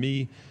 But for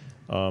me,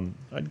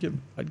 I'd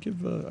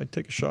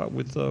take a shot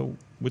with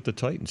the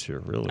Titans here,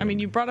 really. I mean,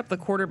 you brought up the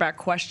quarterback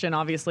question,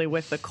 obviously,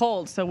 with the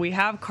Colts. So we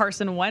have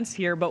Carson Wentz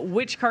here, but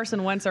which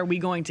Carson Wentz are we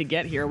going to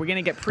get here? Are we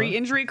going to get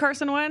pre-injury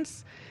Carson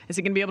Wentz? Is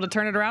he going to be able to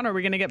turn it around, or are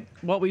we going to get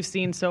what we've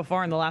seen so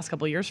far in the last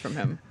couple of years from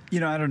him?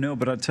 I don't know,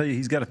 but I'll tell you,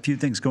 he's got a few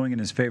things going in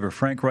his favor.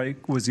 Frank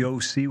Reich was the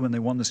OC when they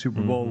won the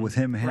Super Bowl, with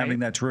him having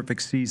that terrific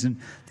season.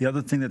 The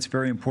other thing that's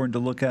very important to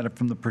look at it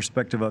from the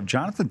perspective of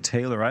Jonathan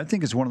Taylor, I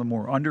think is one of the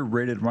more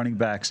underrated running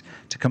backs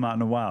to come out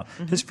in a while.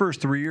 His first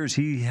 3 years,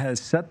 he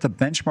has set the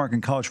benchmark in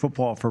college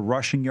football for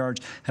rushing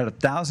yards, had a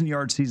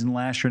 1,000-yard season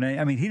last year.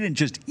 I mean, he didn't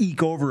just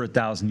eke over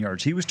 1,000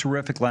 yards. He was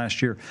terrific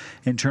last year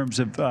in terms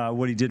of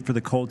what he did for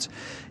the Colts.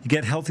 You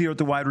get healthier at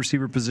the wide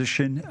receiver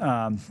position.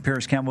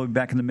 Paris Campbell will be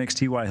back in the mix.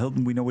 T.Y.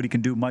 Hilton, we know what he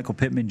can do. Michael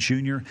Pittman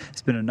Jr.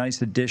 has been a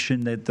nice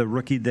addition. The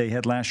rookie they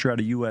had last year out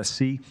of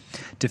USC.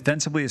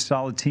 Defensively, a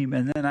solid team.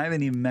 And then I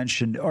haven't even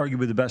mentioned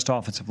arguably the best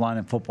offensive line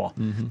in football.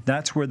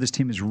 That's where this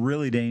team is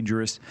really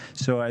dangerous.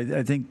 So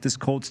I think this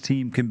Colts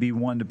team can be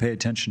one to pay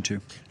attention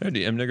to. And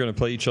they're going to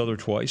play each other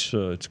twice.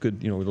 It's good.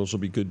 Those will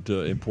be good,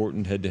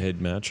 important head-to-head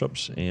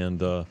matchups.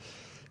 And,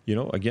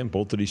 again,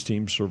 both of these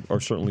teams are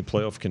certainly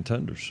playoff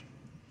contenders.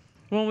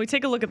 When we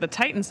take a look at the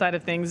Titans side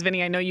of things,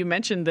 Vinny, I know you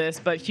mentioned this,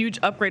 but huge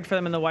upgrade for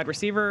them in the wide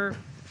receiver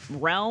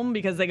realm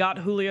because they got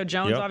Julio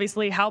Jones,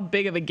 obviously. How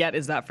big of a get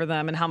is that for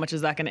them, and how much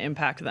is that going to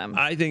impact them?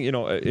 I think, he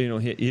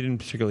didn't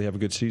particularly have a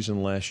good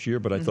season last year,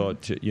 but I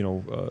thought,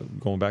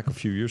 going back a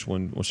few years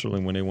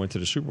certainly when they went to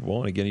the Super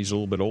Bowl, and again, he's a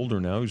little bit older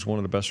now. He's one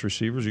of the best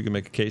receivers. You can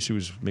make a case he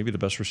was maybe the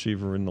best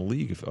receiver in the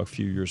league a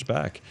few years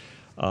back.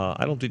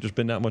 I don't think there's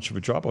been that much of a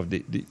drop-off.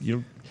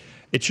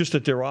 It's just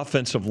that their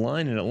offensive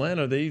line in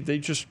Atlanta, they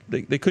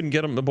couldn't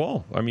get him the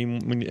ball. I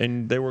mean,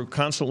 and they were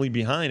constantly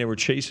behind. They were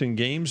chasing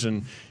games,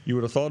 and you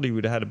would have thought he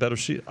would have had a better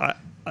season.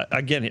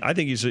 I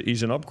think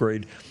he's an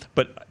upgrade,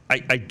 but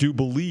I do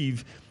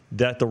believe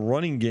that the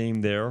running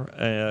game there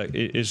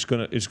is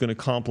going to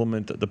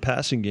complement the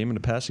passing game, and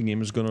the passing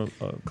game is going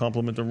to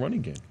complement the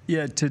running game.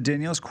 Yeah, to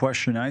Danielle's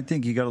question, I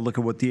think you got to look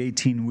at what the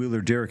 18-wheeler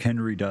Derrick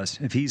Henry does.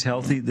 If he's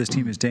healthy, this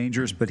team is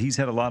dangerous, but he's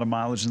had a lot of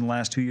mileage in the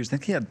last 2 years. I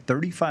think he had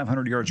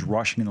 3,500 yards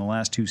rushing in the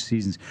last 2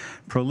 seasons.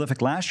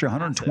 Prolific. Last year,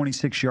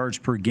 126 yards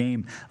per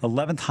game,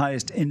 11th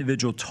highest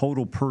individual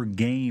total per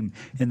game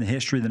in the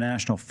history of the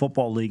National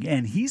Football League,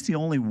 and he's the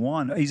only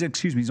one.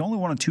 He's only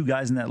one of 2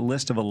 guys in that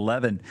list of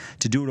 11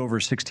 to do it over a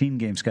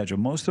 16-game schedule.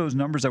 Most of those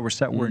numbers that were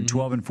set were in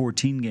 12 and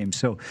 14 games.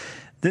 So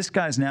this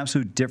guy's an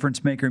absolute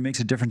difference maker. He makes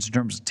a difference in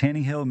terms of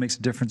Tannehill. He makes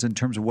a difference in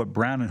terms of what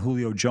Brown and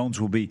Julio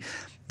Jones will be.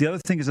 The other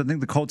thing is I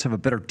think the Colts have a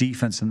better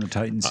defense than the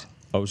Titans.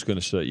 I was going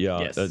to say,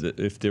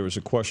 if there was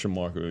a question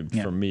mark,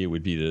 for me, it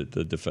would be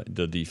the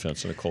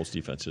defense, and the Colts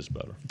defense is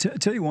better.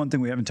 Tell you one thing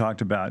we haven't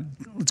talked about.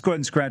 Let's go ahead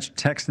and scratch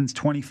Texans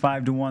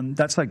 25-1.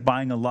 That's like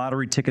buying a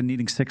lottery ticket,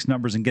 needing 6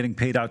 numbers, and getting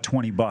paid out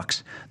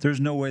 $20. There's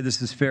no way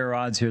this is fair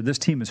odds here. This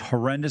team is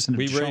horrendous. And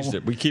we raised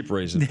it. We keep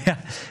raising it. Yeah.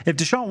 If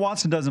Deshaun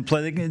Watson doesn't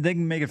play, they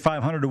can make it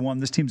 500-1.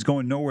 This team's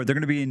going nowhere. They're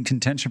going to be in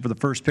contention for the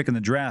first pick in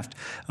the draft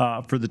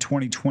for the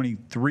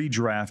 2023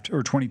 draft,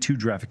 or 22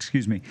 draft,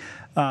 excuse me.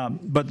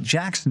 But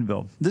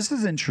Jacksonville, this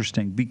is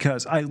interesting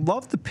because I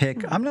love the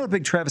pick. I'm not a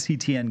big Travis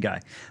Etienne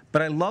guy,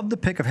 but I love the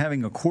pick of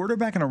having a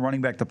quarterback and a running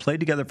back that played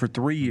together for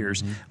 3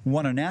 years,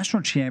 won a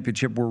national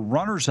championship, were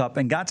runners-up,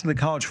 and got to the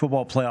college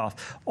football playoff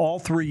all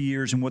 3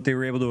 years and what they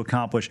were able to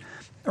accomplish.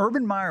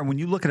 Urban Meyer, when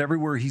you look at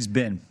everywhere he's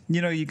been,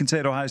 you can say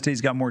at Ohio State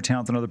he's got more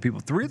talent than other people.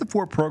 3 of the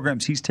 4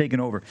 programs he's taken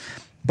over.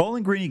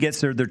 Bowling Green, he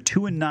gets there. They're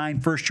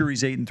 2-9. First year,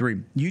 he's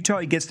 8-3. Utah,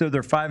 he gets there.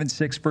 They're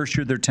 5-6. First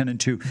year, they're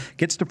 10-2.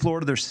 Gets to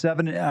Florida, they're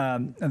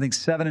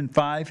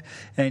 7-5.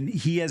 And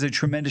he has a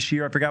tremendous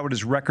year. I forgot what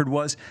his record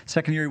was.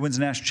 Second year, he wins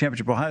the national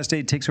championship. Ohio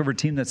State takes over a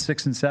team that's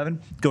 6-7,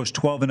 goes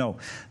 12-0.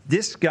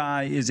 This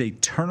guy is a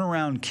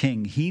turnaround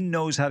king. He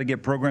knows how to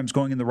get programs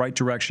going in the right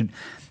direction.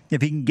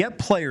 If he can get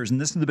players,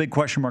 and this is the big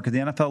question mark at the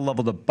NFL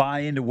level, to buy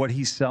into what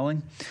he's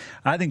selling,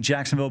 I think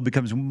Jacksonville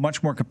becomes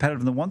much more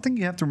competitive. And the one thing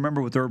you have to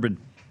remember with Urban,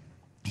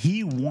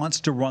 he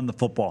wants to run the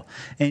football.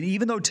 And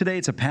even though today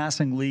it's a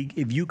passing league,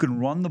 if you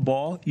can run the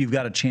ball, you've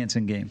got a chance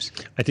in games.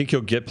 I think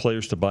he'll get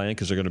players to buy in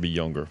because they're going to be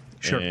younger.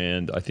 Sure.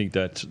 And I think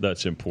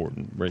that's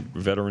important. Right?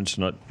 Veterans,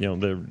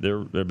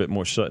 they're a bit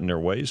more set in their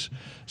ways.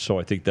 So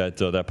I think that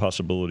that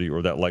possibility,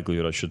 or that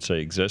likelihood, I should say,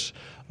 exists.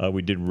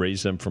 We did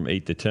raise them from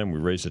 8 to 10. We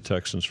raised the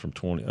Texans from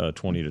 20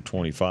 to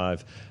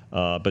 25.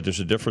 But there's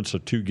a difference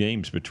of 2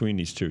 games between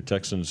these two.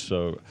 Texans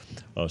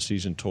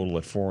season total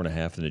at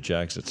 4.5 and the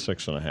Jags at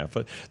 6.5.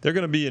 But they're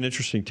going to be an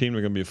interesting team.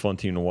 They're going to be a fun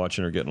team to watch,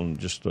 and they're getting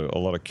just a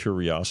lot of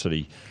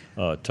curiosity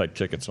type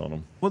tickets on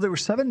them. Well, they were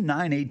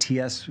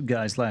 7-9 ATS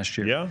guys last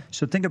year. Yeah.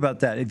 So think about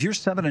that. If you're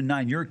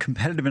 7-9, you're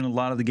competitive in a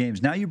lot of the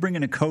games. Now you bring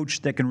in a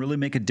coach that can really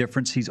make a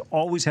difference. He's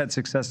always had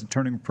success at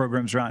turning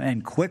programs around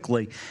and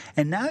quickly.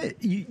 And now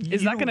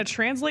is that going to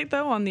translate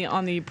though on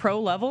the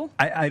pro level?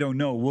 I don't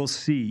know. We'll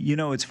see.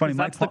 It's funny.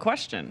 That's the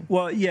question.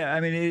 Well, yeah.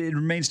 I mean, it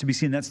remains to be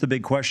seen. That's the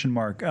big question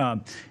mark.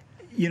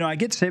 I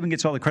get Saban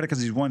gets all the credit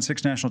because he's won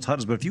 6 national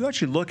titles, but if you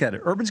actually look at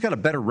it, Urban's got a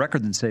better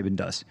record than Saban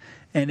does.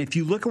 And if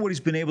you look at what he's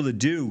been able to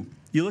do,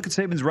 you look at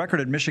Saban's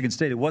record at Michigan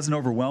State, it wasn't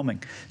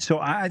overwhelming. So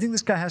I think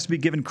this guy has to be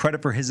given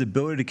credit for his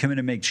ability to come in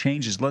and make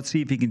changes. Let's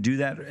see if he can do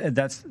that.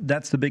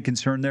 That's the big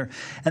concern there.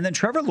 And then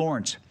Trevor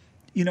Lawrence.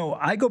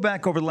 I go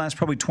back over the last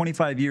probably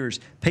 25 years.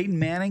 Peyton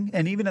Manning,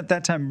 and even at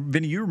that time,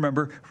 Vinny, you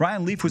remember,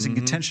 Ryan Leaf was in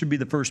contention to be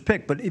the first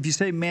pick. But if you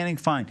say Manning,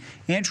 fine.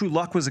 Andrew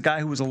Luck was a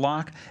guy who was a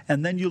lock.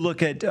 And then you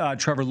look at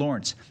Trevor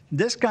Lawrence.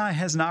 This guy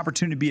has an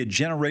opportunity to be a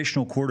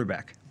generational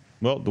quarterback.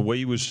 Well, the way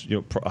he was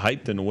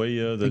hyped and the way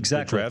the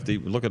draft,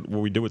 look at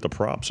what we did with the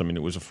props. I mean,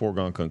 it was a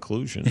foregone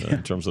conclusion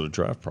in terms of the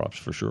draft props,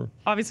 for sure.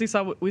 Obviously,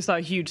 we saw a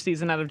huge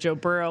season out of Joe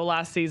Burrow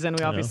last season.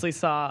 We obviously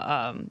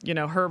saw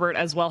Herbert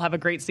as well have a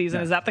great season.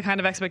 Yeah. Is that the kind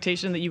of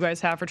expectation that you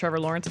guys have for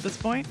Trevor Lawrence at this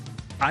point?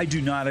 I do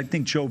not. I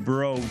think Joe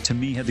Burrow, to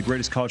me, had the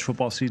greatest college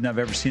football season I've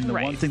ever seen. The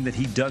one thing that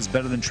he does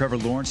better than Trevor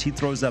Lawrence, he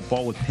throws that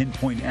ball with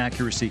pinpoint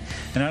accuracy.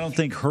 And I don't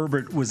think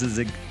Herbert was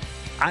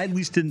I at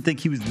least didn't think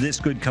he was this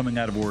good coming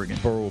out of Oregon.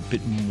 Burrow a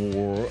bit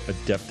more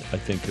adept, I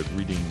think, at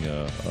reading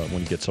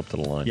when he gets up to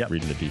the line,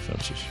 reading the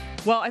defenses.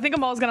 Well, I think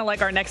Amal's going to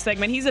like our next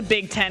segment. He's a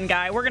Big Ten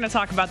guy. We're going to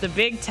talk about the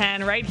Big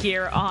Ten right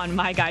here on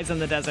My Guys in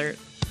the Desert.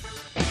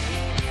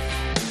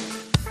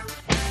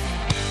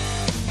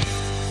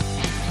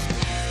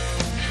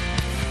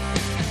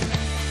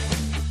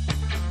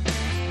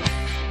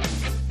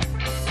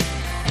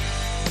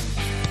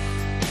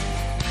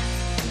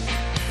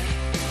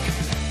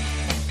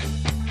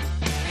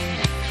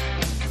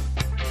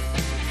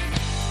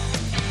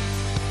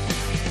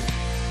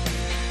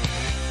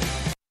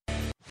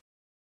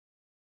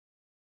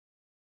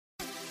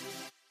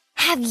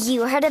 Have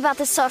you heard about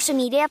the social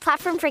media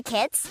platform for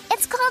kids?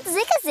 It's called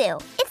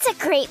Zigazoo. It's a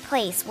great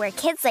place where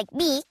kids like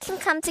me can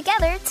come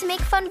together to make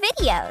fun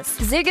videos.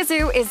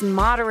 Zigazoo is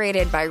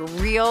moderated by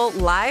real,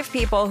 live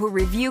people who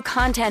review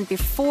content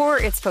before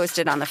it's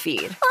posted on the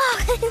feed.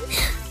 Oh,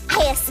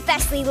 I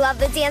especially love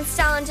the dance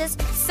challenges.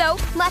 So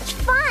much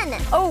fun.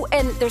 Oh,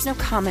 and there's no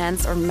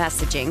comments or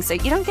messaging, so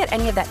you don't get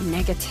any of that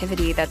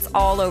negativity that's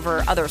all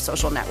over other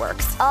social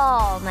networks.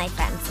 Oh, my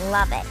friends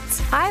love it.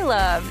 I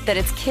love that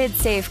it's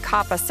KidSafe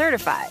COPPA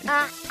certified.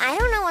 I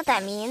don't know what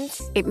that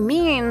means. It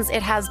means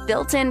it has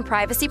built-in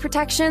privacy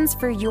protections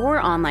for your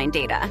online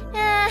data.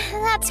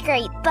 That's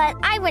great, but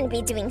I wouldn't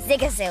be doing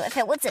Zigazoo if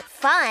it wasn't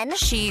fun.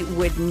 She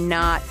would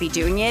not be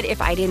doing it if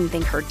I didn't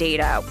think her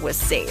data was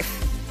safe.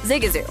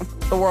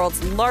 Zigazoo, the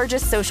world's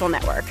largest social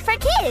network. For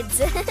kids.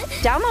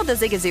 Download the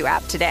Zigazoo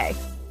app today.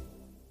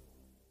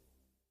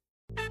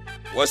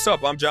 What's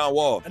up? I'm John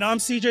Wall. And I'm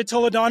CJ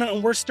Toledano,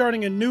 and we're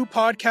starting a new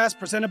podcast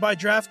presented by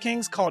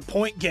DraftKings called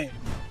Point Game.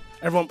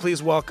 Everyone,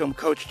 please welcome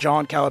Coach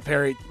John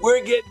Calipari.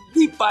 We're getting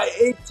beat by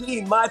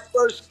 18. My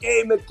first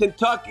game in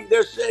Kentucky,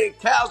 they're saying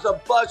Cal's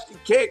a bust. He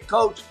can't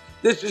coach.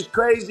 This is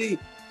crazy.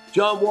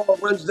 John Wall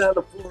runs down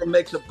the floor and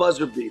makes a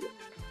buzzer beater.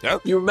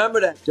 Yep. You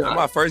remember that, John? That's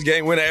my first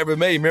game win I ever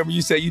made. Remember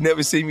you said you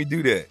never see me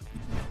do that.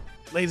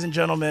 Ladies and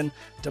gentlemen,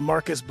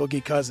 DeMarcus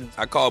Boogie Cousins.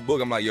 I called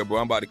Boog. I'm like, yo, bro,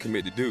 I'm about to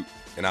commit to Duke.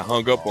 And I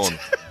hung up on him.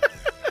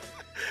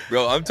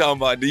 Bro, I'm talking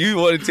about, do you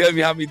want to tell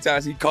me how many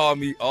times he called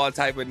me all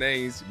type of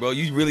names? Bro,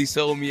 you really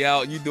sold me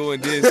out. You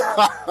doing this.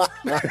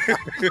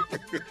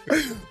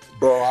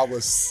 Bro, I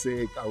was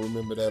sick. I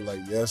remember that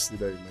like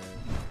yesterday, man.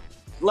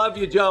 Love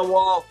you, John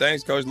Wall.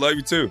 Thanks, Coach. Love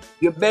you, too.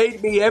 You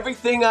made me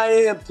everything I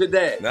am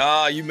today.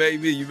 Nah, you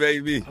made me. You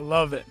made me. I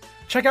love it.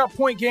 Check out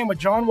Point Game with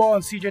John Wall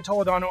and CJ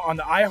Toledano on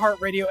the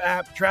iHeartRadio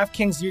app,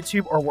 DraftKings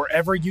YouTube, or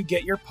wherever you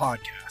get your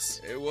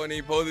podcasts. It wasn't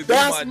even supposed to be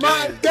That's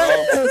my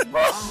dance,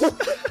 bro.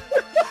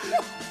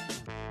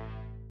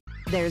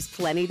 There's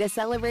plenty to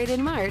celebrate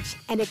in March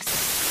and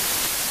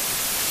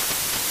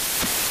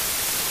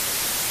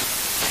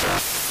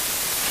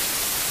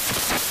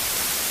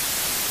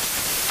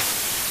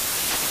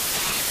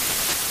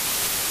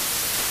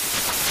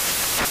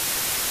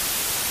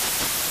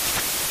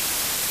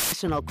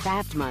National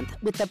Craft Month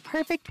with the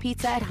perfect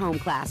pizza at home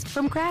class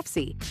from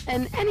Craftsy.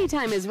 And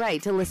anytime is right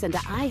to listen to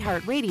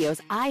iHeartRadio's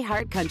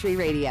iHeart Country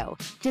Radio.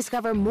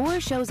 Discover more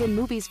shows and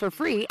movies for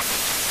free.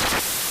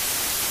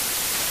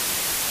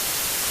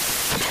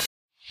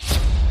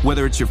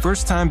 Whether it's your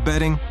first time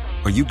betting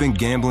or you've been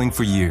gambling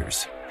for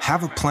years,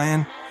 have a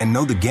plan and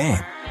know the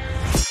game.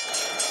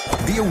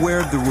 Be aware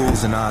of the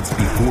rules and odds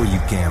before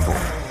you gamble.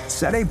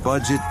 Set a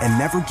budget and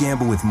never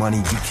gamble with money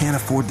you can't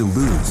afford to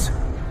lose.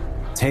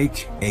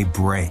 Take a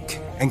break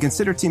and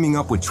consider teaming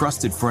up with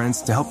trusted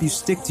friends to help you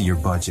stick to your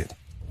budget.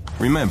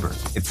 Remember,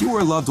 if you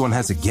or a loved one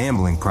has a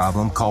gambling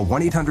problem, call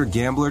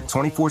 1-800-GAMBLER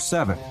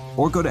 24/7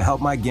 or go to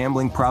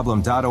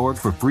helpmygamblingproblem.org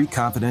for free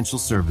confidential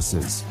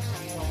services.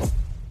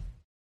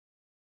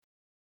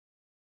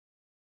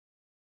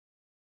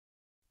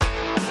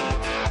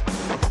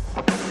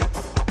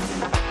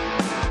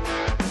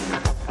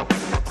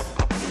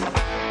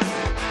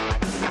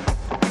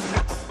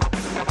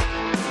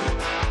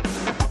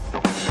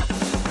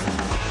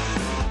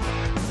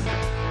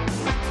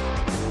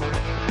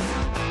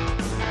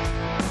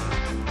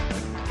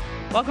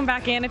 Welcome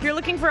back in. If you're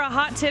looking for a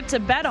hot tip to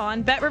bet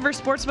on,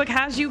 BetRivers Sportsbook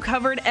has you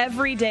covered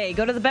every day.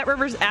 Go to the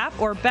BetRivers app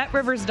or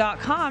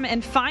BetRivers.com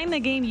and find the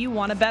game you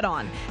want to bet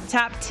on.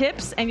 Tap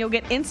tips and you'll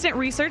get instant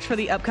research for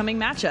the upcoming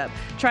matchup.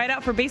 Try it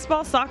out for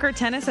baseball, soccer,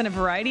 tennis, and a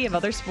variety of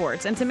other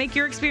sports. And to make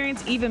your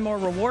experience even more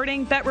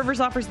rewarding, BetRivers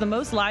offers the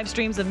most live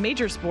streams of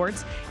major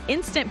sports,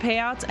 instant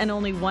payouts, and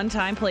only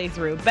one-time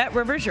playthrough.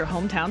 BetRivers, your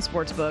hometown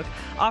sportsbook.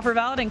 Offer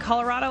valid in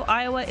Colorado,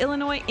 Iowa,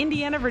 Illinois,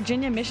 Indiana,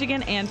 Virginia,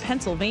 Michigan, and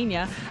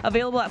Pennsylvania.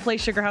 Available at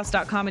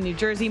PlaySugarHouse.com in New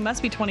Jersey.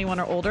 Must be 21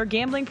 or older.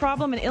 Gambling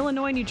problem in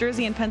Illinois, New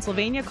Jersey, and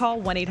Pennsylvania?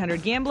 Call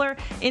 1-800-GAMBLER.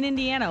 In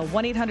Indiana,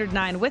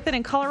 1-800-9-WITH-IT.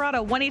 In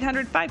Colorado,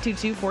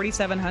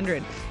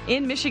 1-800-522-4700.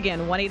 In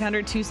Michigan,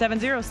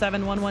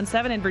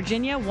 1-800-270-7117. In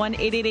Virginia,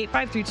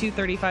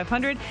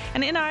 1-888-532-3500.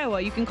 And in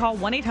Iowa, you can call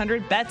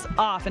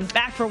 1-800-BETS-OFF. And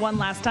back for one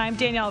last time,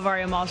 Danielle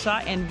Alvario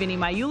Malshaw and Vinny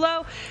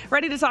Maiulo,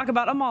 ready to talk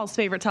about Amal's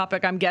favorite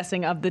topic, I'm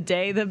guessing, of the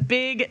day, the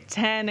Big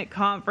Ten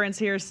Conference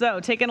here. So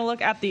taking a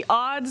look at the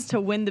odds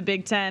to win the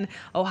Big Ten.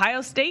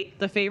 Ohio State,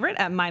 the favorite,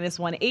 at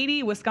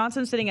 -180.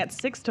 Wisconsin sitting at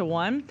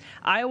 6-1.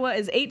 Iowa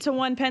is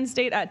 8-1. Penn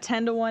State at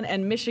 10-1.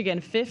 And Michigan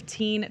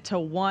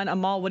 15-1.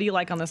 Amal, what do you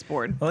like on this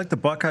board? I like the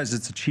Buckeyes.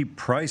 It's a cheap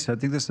price. I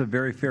think this is a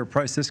very fair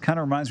price. This kind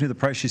of reminds me of the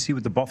price you see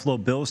with the Buffalo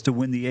Bills to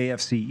win the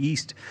AFC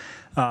East.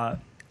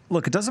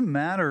 Look, it doesn't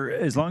matter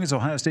as long as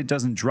Ohio State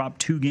doesn't drop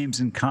 2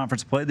 games in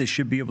conference play. They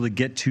should be able to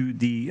get to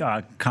the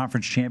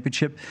conference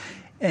championship.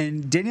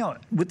 And, Danielle,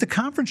 with the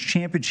conference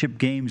championship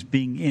games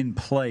being in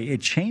play,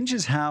 it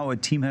changes how a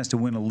team has to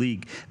win a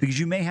league because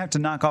you may have to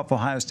knock off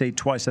Ohio State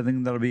twice. I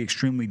think that'll be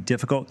extremely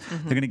difficult. Mm-hmm.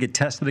 They're going to get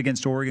tested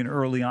against Oregon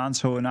early on,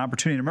 so an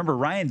opportunity. Remember,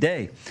 Ryan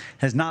Day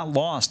has not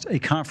lost a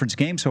conference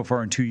game so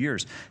far in 2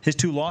 years. His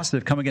 2 losses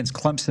have come against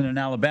Clemson and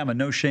Alabama.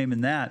 No shame in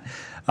that.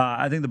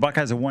 I think the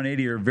Buckeyes at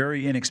 180 are a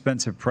very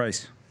inexpensive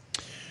price.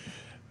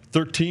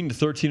 13 to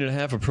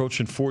 13.5,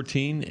 approaching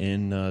 14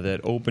 in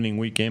that opening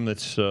week game.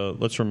 Let's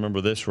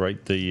remember this,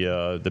 right?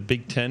 The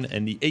Big Ten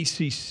and the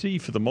ACC,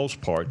 for the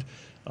most part,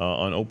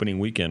 on opening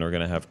weekend, are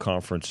going to have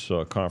conference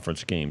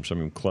games. I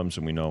mean,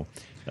 Clemson, we know,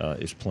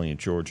 is playing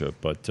Georgia,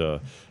 but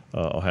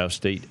Ohio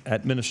State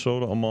at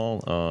Minnesota,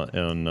 Amal,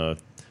 on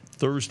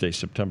Thursday,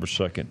 September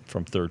 2nd,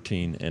 from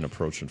 13 and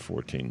approaching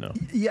 14 now.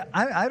 Yeah,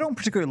 I don't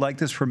particularly like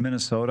this for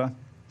Minnesota.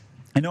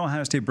 I know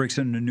Ohio State breaks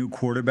in a new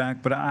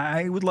quarterback, but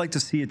I would like to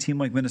see a team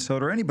like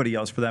Minnesota or anybody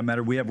else for that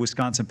matter. We have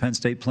Wisconsin, Penn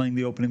State playing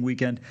the opening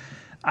weekend.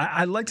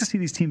 I'd like to see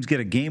these teams get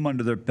a game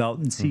under their belt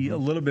and see a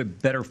little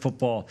bit better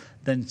football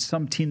than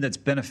some team that's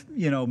been,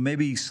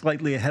 maybe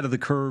slightly ahead of the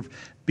curve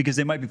because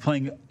they might be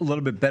playing a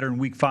little bit better in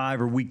Week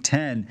 5 or Week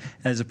 10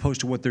 as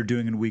opposed to what they're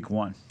doing in Week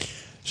 1.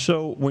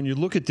 So when you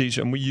look at these,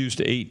 and we used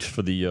 8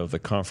 for the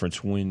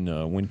conference win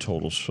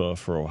totals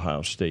for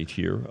Ohio State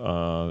here.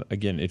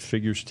 Again, it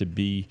figures to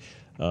be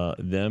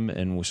them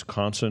and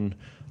Wisconsin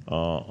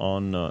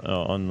on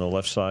the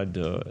left side,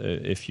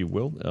 if you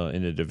will,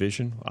 in the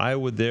division.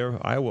 Iowa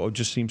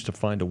just seems to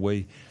find a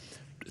way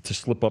to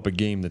slip up a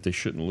game that they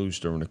shouldn't lose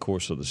during the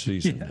course of the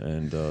season, yeah.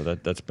 And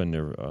that's been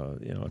their,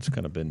 it's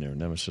kind of been their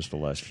nemesis the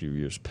last few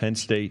years. Penn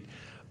State,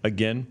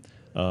 again,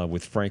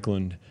 with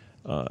Franklin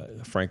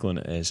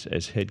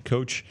as head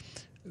coach.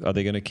 Are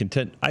they going to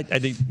contend? I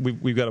think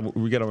we've got to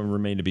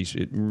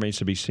remains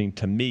to be seen.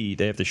 To me,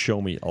 they have to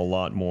show me a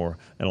lot more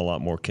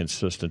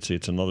consistency.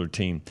 It's another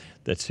team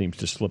that seems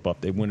to slip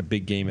up. They win a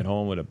big game at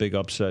home with a big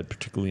upset,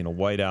 particularly in a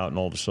whiteout, and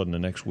all of a sudden the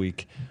next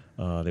week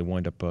they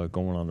wind up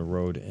going on the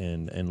road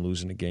and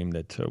losing a game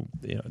that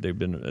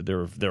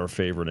they're a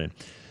favorite in.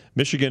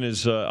 Michigan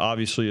is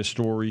obviously a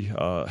story.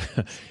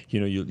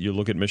 You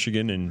look at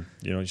Michigan and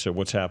you say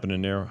what's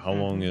happening there. How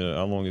long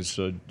is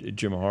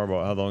Jim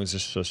Harbaugh? How long is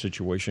this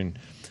situation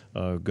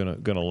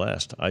gonna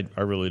last? I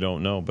really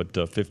don't know. But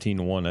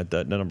 15-1,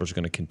 that number is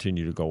going to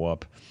continue to go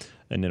up.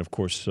 And then, of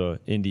course,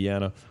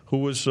 Indiana, who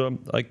was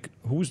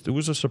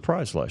a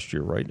surprise last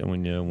year, right? And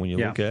when you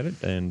look at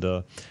it, and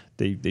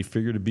they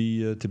figure to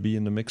be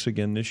in the mix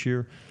again this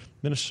year.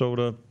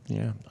 Minnesota,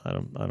 I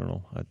don't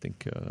know. I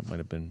think it might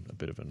have been a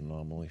bit of an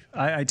anomaly.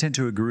 I tend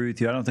to agree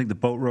with you. I don't think the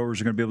boat rowers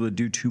are going to be able to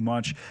do too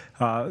much.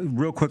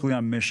 Real quickly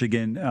on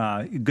Michigan,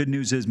 good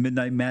news is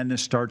Midnight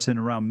Madness starts in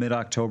around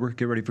mid-October.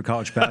 Get ready for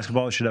college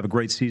basketball. Should have a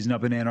great season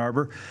up in Ann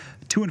Arbor.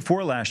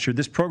 2-4 last year.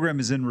 This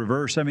program is in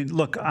reverse. I mean,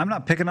 look, I'm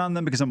not picking on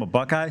them because I'm a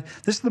Buckeye.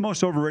 This is the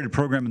most overrated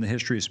program in the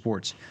history of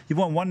sports. You've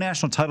won one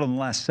national title in the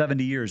last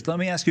 70 years. Let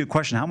me ask you a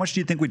question. How much do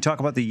you think we talk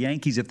about the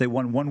Yankees if they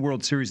won one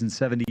World Series in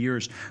 70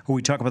 years, or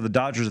we talk about the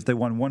Dodgers if they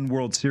won one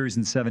World Series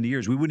in 70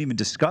 years? We wouldn't even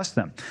discuss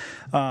them.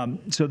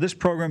 So this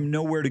program,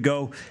 nowhere to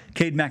go.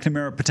 Cade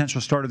McNamara, potential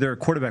starter there at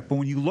quarterback. But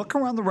when you look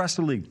around the rest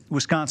of the league,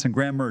 Wisconsin,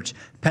 Graham Mertz,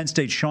 Penn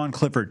State, Sean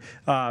Clifford,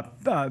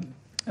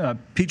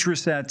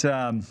 Petrus at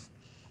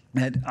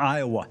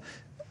Iowa.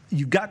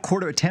 You've got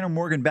quarterback Tanner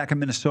Morgan back in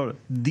Minnesota.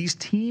 These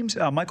teams,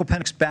 Michael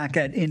Penix back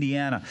at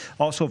Indiana.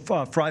 Also,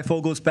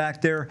 Fryfogel's back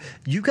there.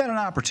 You've got an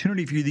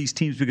opportunity for these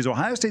teams because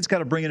Ohio State's got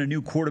to bring in a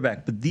new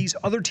quarterback. But these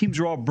other teams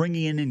are all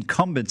bringing in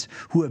incumbents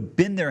who have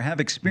been there, have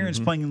experience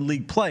playing in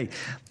league play.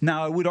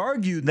 Now, I would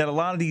argue that a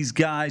lot of these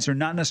guys are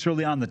not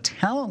necessarily on the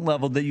talent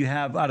level that you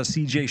have out of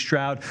C.J.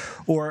 Stroud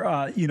or,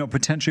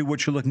 potentially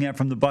what you're looking at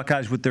from the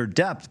Buckeyes with their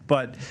depth.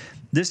 But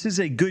this is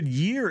a good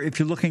year if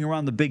you're looking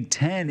around the Big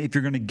Ten if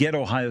you're going to get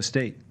Ohio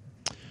State.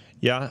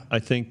 Yeah, I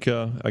think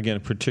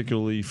again,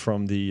 particularly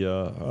from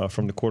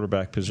the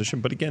quarterback position.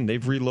 But again,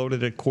 they've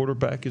reloaded at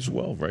quarterback as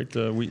well, right?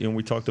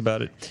 We talked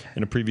about it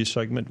in a previous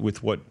segment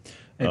with what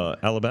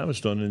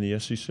Alabama's done in the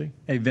SEC.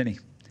 Hey, Vinny,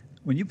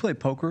 when you play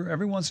poker,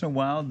 every once in a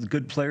while, the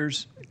good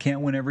players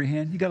can't win every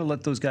hand. You got to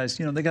let those guys,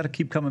 they got to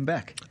keep coming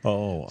back.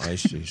 Oh, I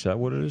see. Is that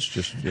what it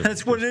is?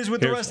 That's what it is with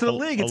the rest of the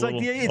league. It's like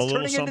it's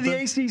turning into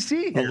the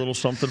ACC here. A little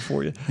something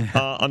for you.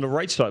 On the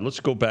right side,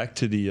 let's go back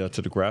to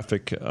the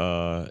graphic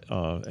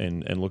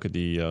and look at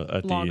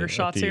the longer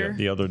shots here.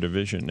 The other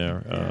division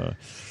there.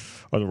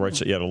 On the right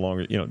side, the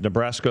longer.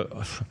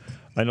 Nebraska.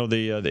 I know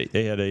they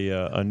had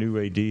a new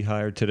AD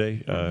hired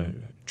today.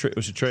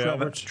 Was it Trey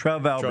Alberts?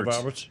 Trev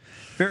Alberts.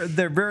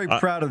 They're very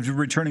proud of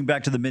returning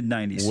back to the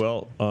mid-'90s.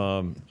 Well,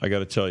 I got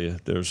to tell you,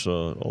 there's a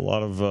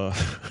lot of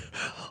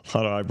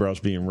eyebrows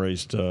being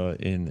raised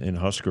in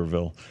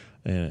Huskerville,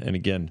 and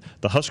again,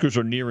 the Huskers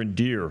are near and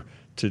dear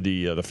to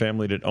the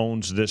family that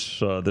owns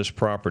this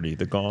property.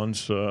 The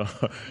Gons,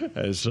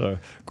 as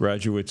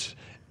graduates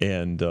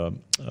and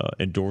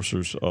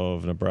endorsers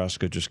of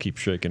Nebraska, just keep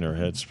shaking their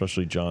heads,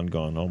 especially John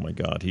Gahn. Oh my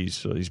God,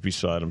 he's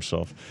beside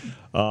himself.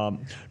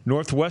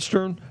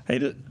 Northwestern.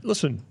 Hey,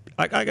 listen,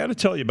 I got to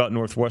tell you about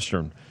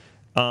Northwestern.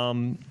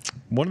 One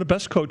of the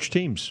best coached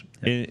teams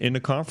in the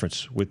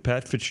conference with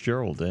Pat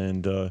Fitzgerald,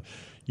 and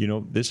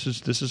this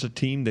is a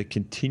team that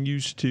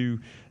continues to.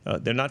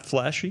 They're not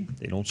flashy.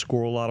 They don't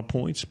score a lot of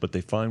points, but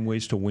they find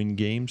ways to win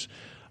games.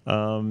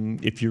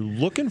 If you're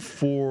looking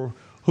for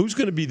who's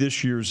going to be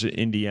this year's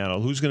Indiana,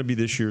 who's going to be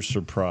this year's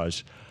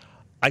surprise,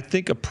 I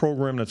think a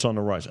program that's on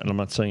the rise. And I'm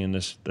not saying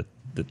this that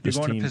this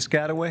You're going team, to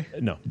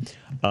Piscataway? No,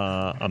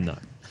 I'm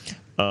not.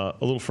 A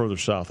little further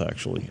south,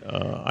 actually.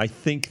 I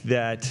think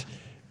that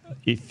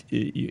if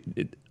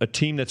a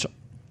team that's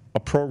a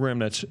program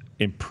that's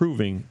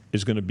improving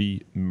is going to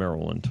be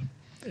Maryland,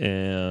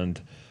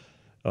 and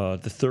the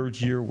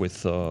third year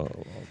with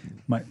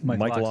Mike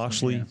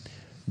Loxley. Yeah.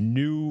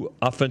 New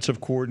offensive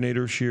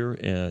coordinators here,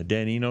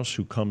 Dan Enos,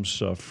 who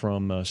comes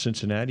from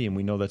Cincinnati, and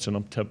we know that's an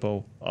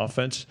up-tempo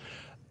offense.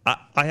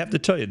 I have to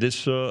tell you,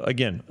 this,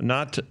 again,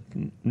 not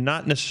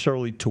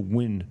necessarily to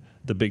win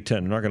the Big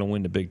Ten. They're not going to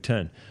win the Big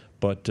Ten.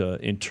 But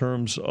in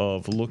terms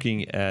of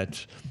looking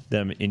at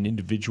them in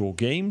individual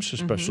games,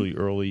 especially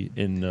early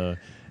in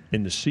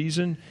the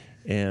season,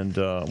 and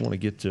I want to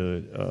get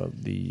to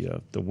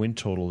the win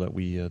total that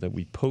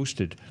we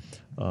posted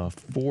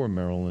for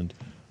Maryland.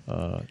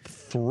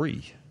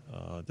 3.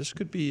 This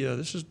could be.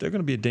 They're going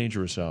to be a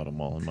dangerous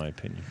Amal, in my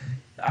opinion.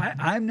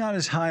 I'm not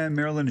as high on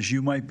Maryland as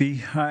you might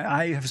be.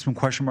 I have some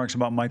question marks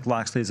about Mike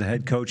Loxley as a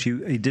head coach.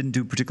 He didn't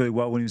do particularly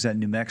well when he was at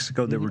New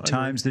Mexico. There were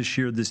times this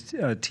year this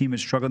team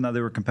has struggled. Now,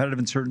 they were competitive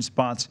in certain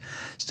spots.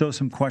 Still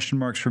some question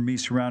marks for me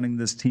surrounding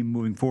this team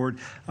moving forward.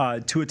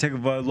 Tua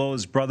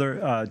Tagovailoa's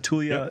brother,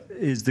 Tulia,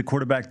 is the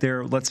quarterback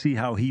there. Let's see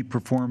how he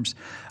performs.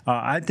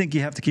 I think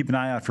you have to keep an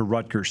eye out for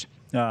Rutgers.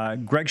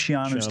 Greg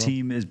Schiano's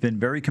team has been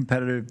very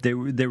competitive. They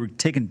were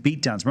taking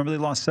beatdowns. Remember, they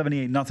lost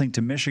 78-0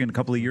 to Michigan a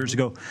couple of years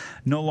ago.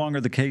 No longer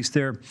the case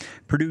there.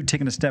 Purdue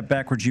taking a step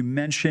backwards. You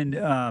mentioned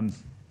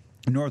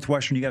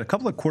Northwestern, you got a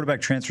couple of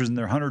quarterback transfers in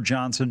there, Hunter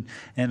Johnson,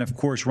 and of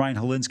course Ryan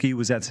Helinski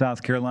was at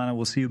South Carolina.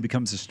 We'll see who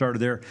becomes the starter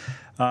there.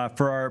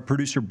 For our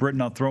producer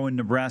Britton, I'll throw in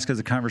Nebraska as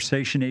a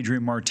conversation.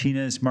 Adrian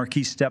Martinez,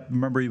 Marquise Stepp,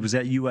 remember he was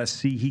at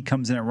USC. He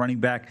comes in at running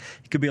back.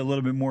 He could be a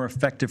little bit more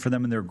effective for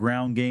them in their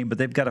ground game, but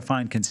they've got to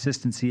find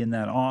consistency in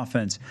that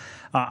offense.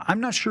 I'm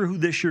not sure who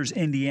this year's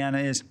Indiana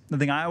is. I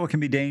think Iowa can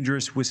be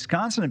dangerous.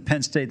 Wisconsin and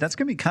Penn State, that's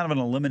going to be kind of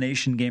an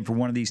elimination game for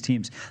one of these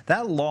teams.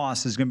 That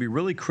loss is going to be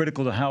really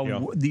critical to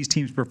how these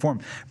teams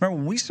perform. Remember,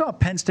 when we saw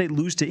Penn State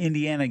lose to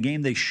Indiana, a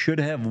game they should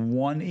have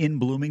won in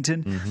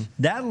Bloomington,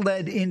 that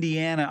led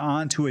Indiana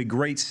on to a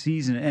great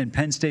season, and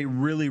Penn State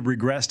really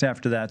regressed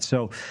after that.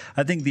 So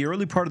I think the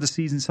early part of the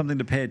season is something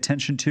to pay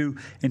attention to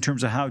in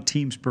terms of how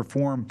teams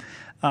perform.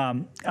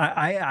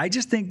 I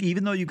just think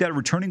even though you've got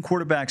returning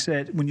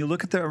quarterbacks, when you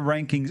look at the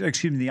rankings,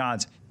 the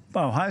odds,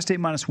 Ohio State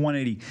minus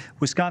 180,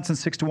 Wisconsin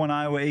 6-1,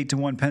 Iowa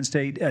 8-1, Penn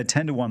State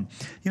 10-1.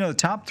 The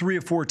top 3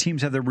 or 4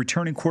 teams have their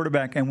returning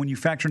quarterback, and when you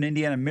factor in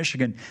Indiana and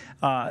Michigan,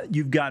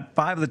 you've got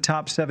 5 of the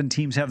top 7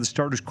 teams have the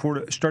starting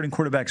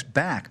quarterbacks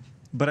back.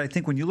 But I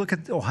think when you look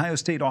at Ohio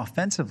State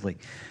offensively,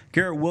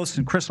 Garrett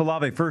Wilson, Chris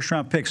Olave,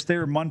 first-round picks,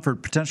 Thayer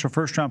Munford, potential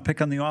first-round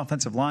pick on the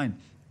offensive line.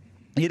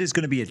 It is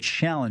going to be a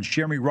challenge.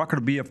 Jeremy Ruckert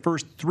will be a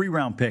first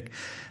 3-round pick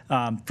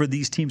for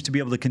these teams to be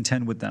able to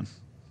contend with them.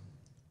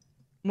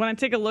 When I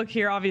take a look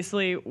here,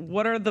 obviously,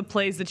 what are the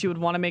plays that you would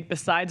want to make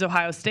besides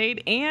Ohio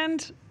State?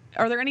 And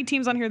are there any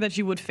teams on here that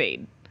you would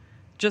fade?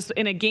 Just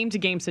in a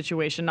game-to-game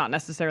situation, not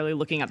necessarily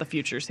looking at the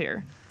futures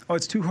here. Oh,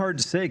 it's too hard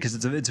to say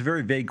because it's a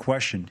very vague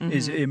question.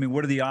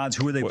 What are the odds?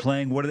 Who are they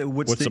playing? What's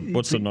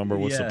the number?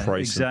 What's the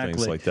price? Exactly. And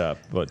things like that.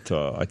 But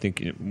I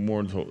think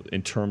more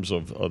in terms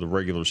of the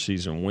regular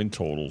season win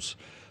totals,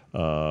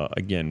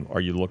 again,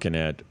 are you looking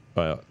at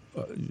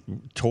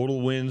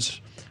total wins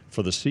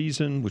for the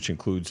season, which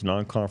includes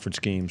non-conference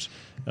games,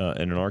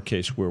 and in our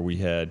case where we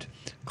had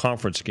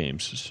conference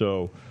games.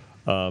 So,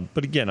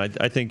 but again,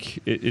 I think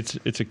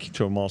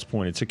to Amal's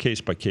point, it's a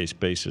case-by-case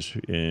basis.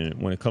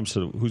 When it comes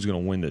to who's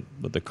going to win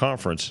the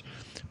conference,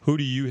 who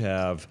do you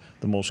have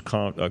the most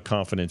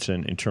confidence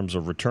in terms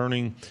of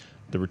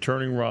the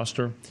returning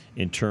roster,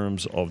 in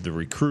terms of the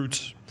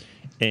recruits,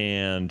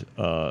 and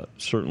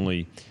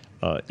certainly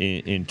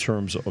in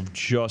terms of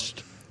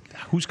just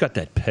who's got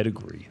that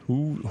pedigree,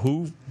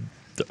 who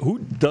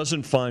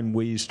doesn't find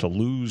ways to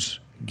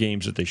lose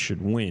games that they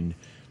should win,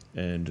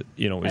 and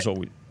is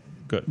always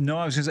good. No,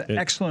 I was going to say,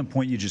 excellent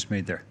point you just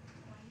made there.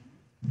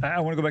 I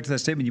want to go back to that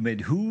statement you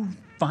made. Who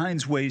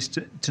finds ways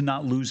to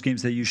not lose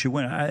games that you should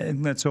win? I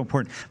think that's so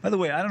important. By the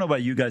way, I don't know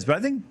about you guys,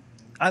 but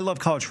I love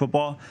college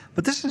football,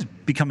 but this is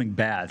becoming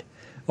bad.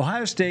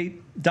 Ohio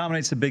State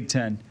dominates the Big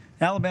Ten.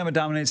 Alabama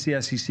dominates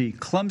the SEC.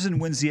 Clemson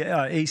wins the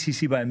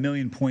ACC by 1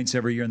 million points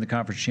every year in the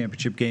conference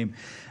championship game.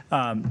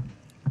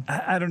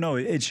 I don't know.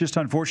 It's just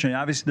unfortunate.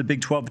 Obviously, the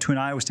Big 12 between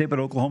Iowa State, but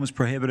Oklahoma's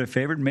prohibitive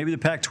favorite. Maybe the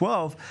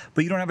Pac-12,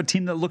 but you don't have a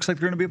team that looks like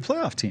they're going to be a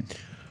playoff team.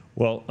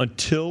 Well,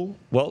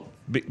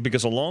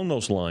 because along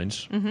those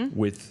lines,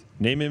 with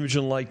name, image,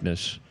 and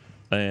likeness,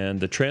 and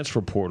the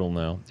transfer portal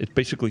now, it's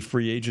basically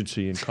free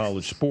agency in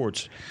college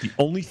sports. The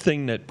only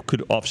thing that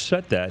could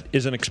offset that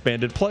is an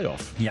expanded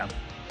playoff. Yeah.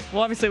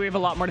 Well, obviously, we have a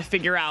lot more to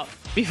figure out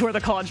before the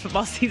college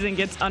football season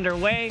gets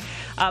underway.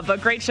 But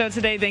great show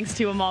today. Thanks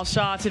to Amal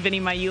Shaw, to Vinny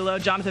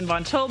Maiulo, Jonathan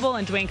Von Tobel,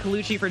 and Dwayne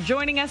Colucci for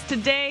joining us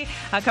today.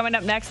 Coming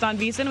up next on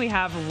VSiN, we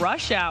have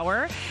Rush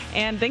Hour.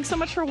 And thanks so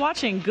much for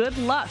watching. Good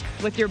luck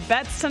with your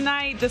bets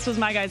tonight. This was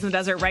My Guys in the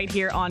Desert right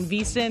here on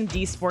VSiN,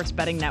 the Sports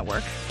Betting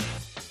Network.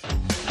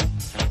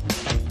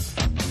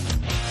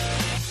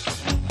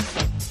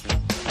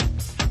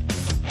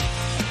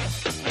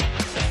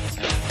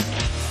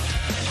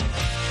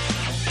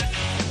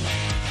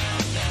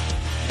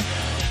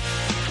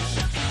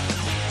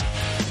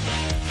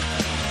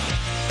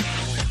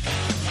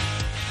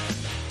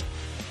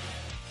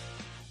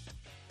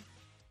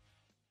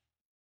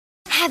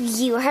 Have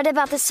you heard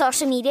about the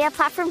social media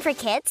platform for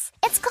kids?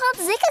 It's called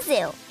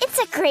Zigazoo. It's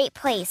a great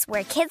place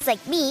where kids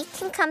like me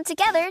can come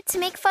together to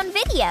make fun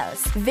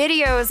videos.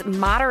 Videos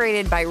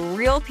moderated by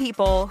real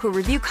people who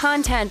review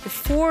content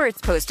before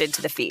it's posted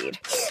to the feed.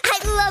 I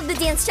love the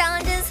dance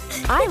challenges.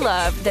 I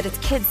love that it's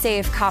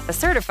kid-safe, COPPA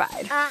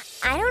certified.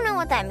 I don't know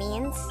what that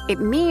means. It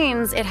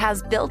means it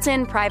has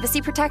built-in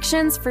privacy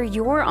protections for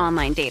your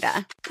online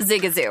data.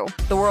 Zigazoo,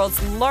 the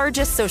world's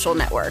largest social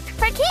network.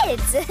 For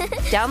kids.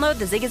 Download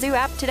the Zigazoo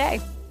app today.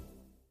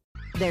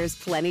 There's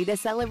plenty to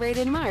celebrate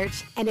in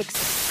March and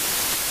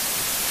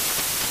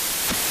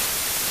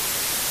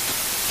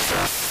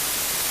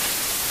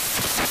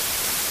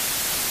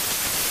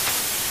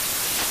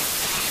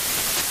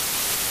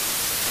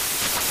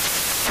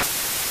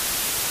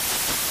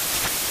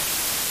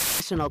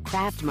National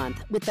Craft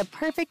Month with the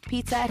perfect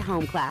pizza at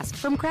home class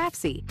from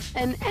Craftsy.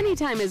 And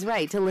anytime is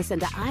right to listen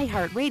to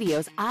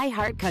iHeartRadio's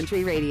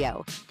iHeartCountry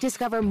Radio.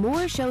 Discover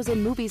more shows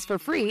and movies for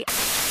free.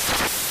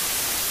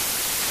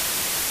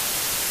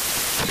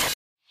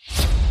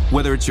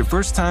 Whether it's your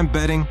first time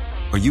betting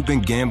or you've been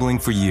gambling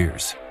for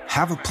years,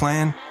 have a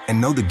plan and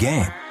know the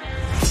game.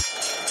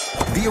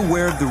 Be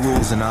aware of the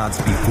rules and odds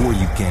before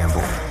you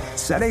gamble.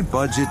 Set a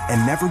budget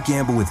and never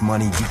gamble with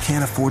money you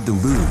can't afford to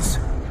lose.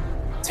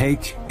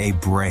 Take a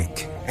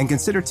break and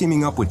consider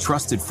teaming up with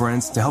trusted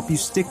friends to help you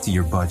stick to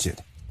your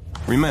budget.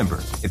 Remember,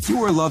 if you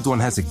or a loved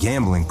one has a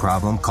gambling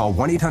problem, call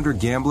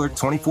 1-800-GAMBLER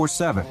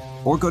 24/7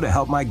 or go to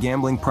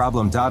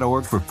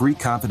helpmygamblingproblem.org for free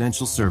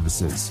confidential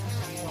services.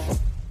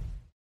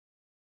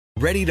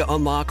 Ready to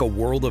unlock a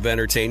world of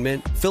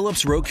entertainment?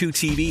 Philips Roku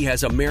TV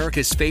has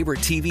America's favorite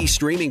TV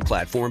streaming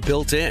platform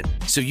built in,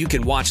 so you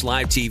can watch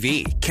live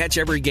TV, catch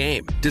every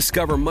game,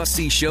 discover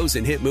must-see shows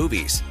and hit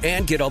movies,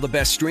 and get all the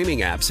best streaming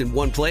apps in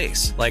one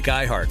place, like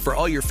iHeart for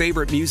all your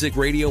favorite music,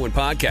 radio, and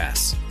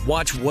podcasts.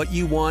 Watch what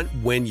you want,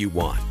 when you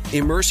want.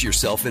 Immerse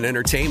yourself in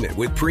entertainment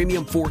with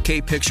premium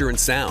 4K picture and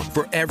sound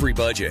for every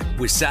budget,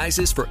 with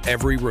sizes for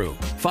every room.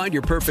 Find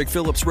your perfect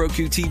Philips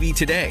Roku TV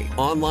today,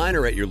 online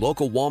or at your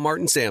local Walmart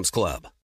and Sam's Club.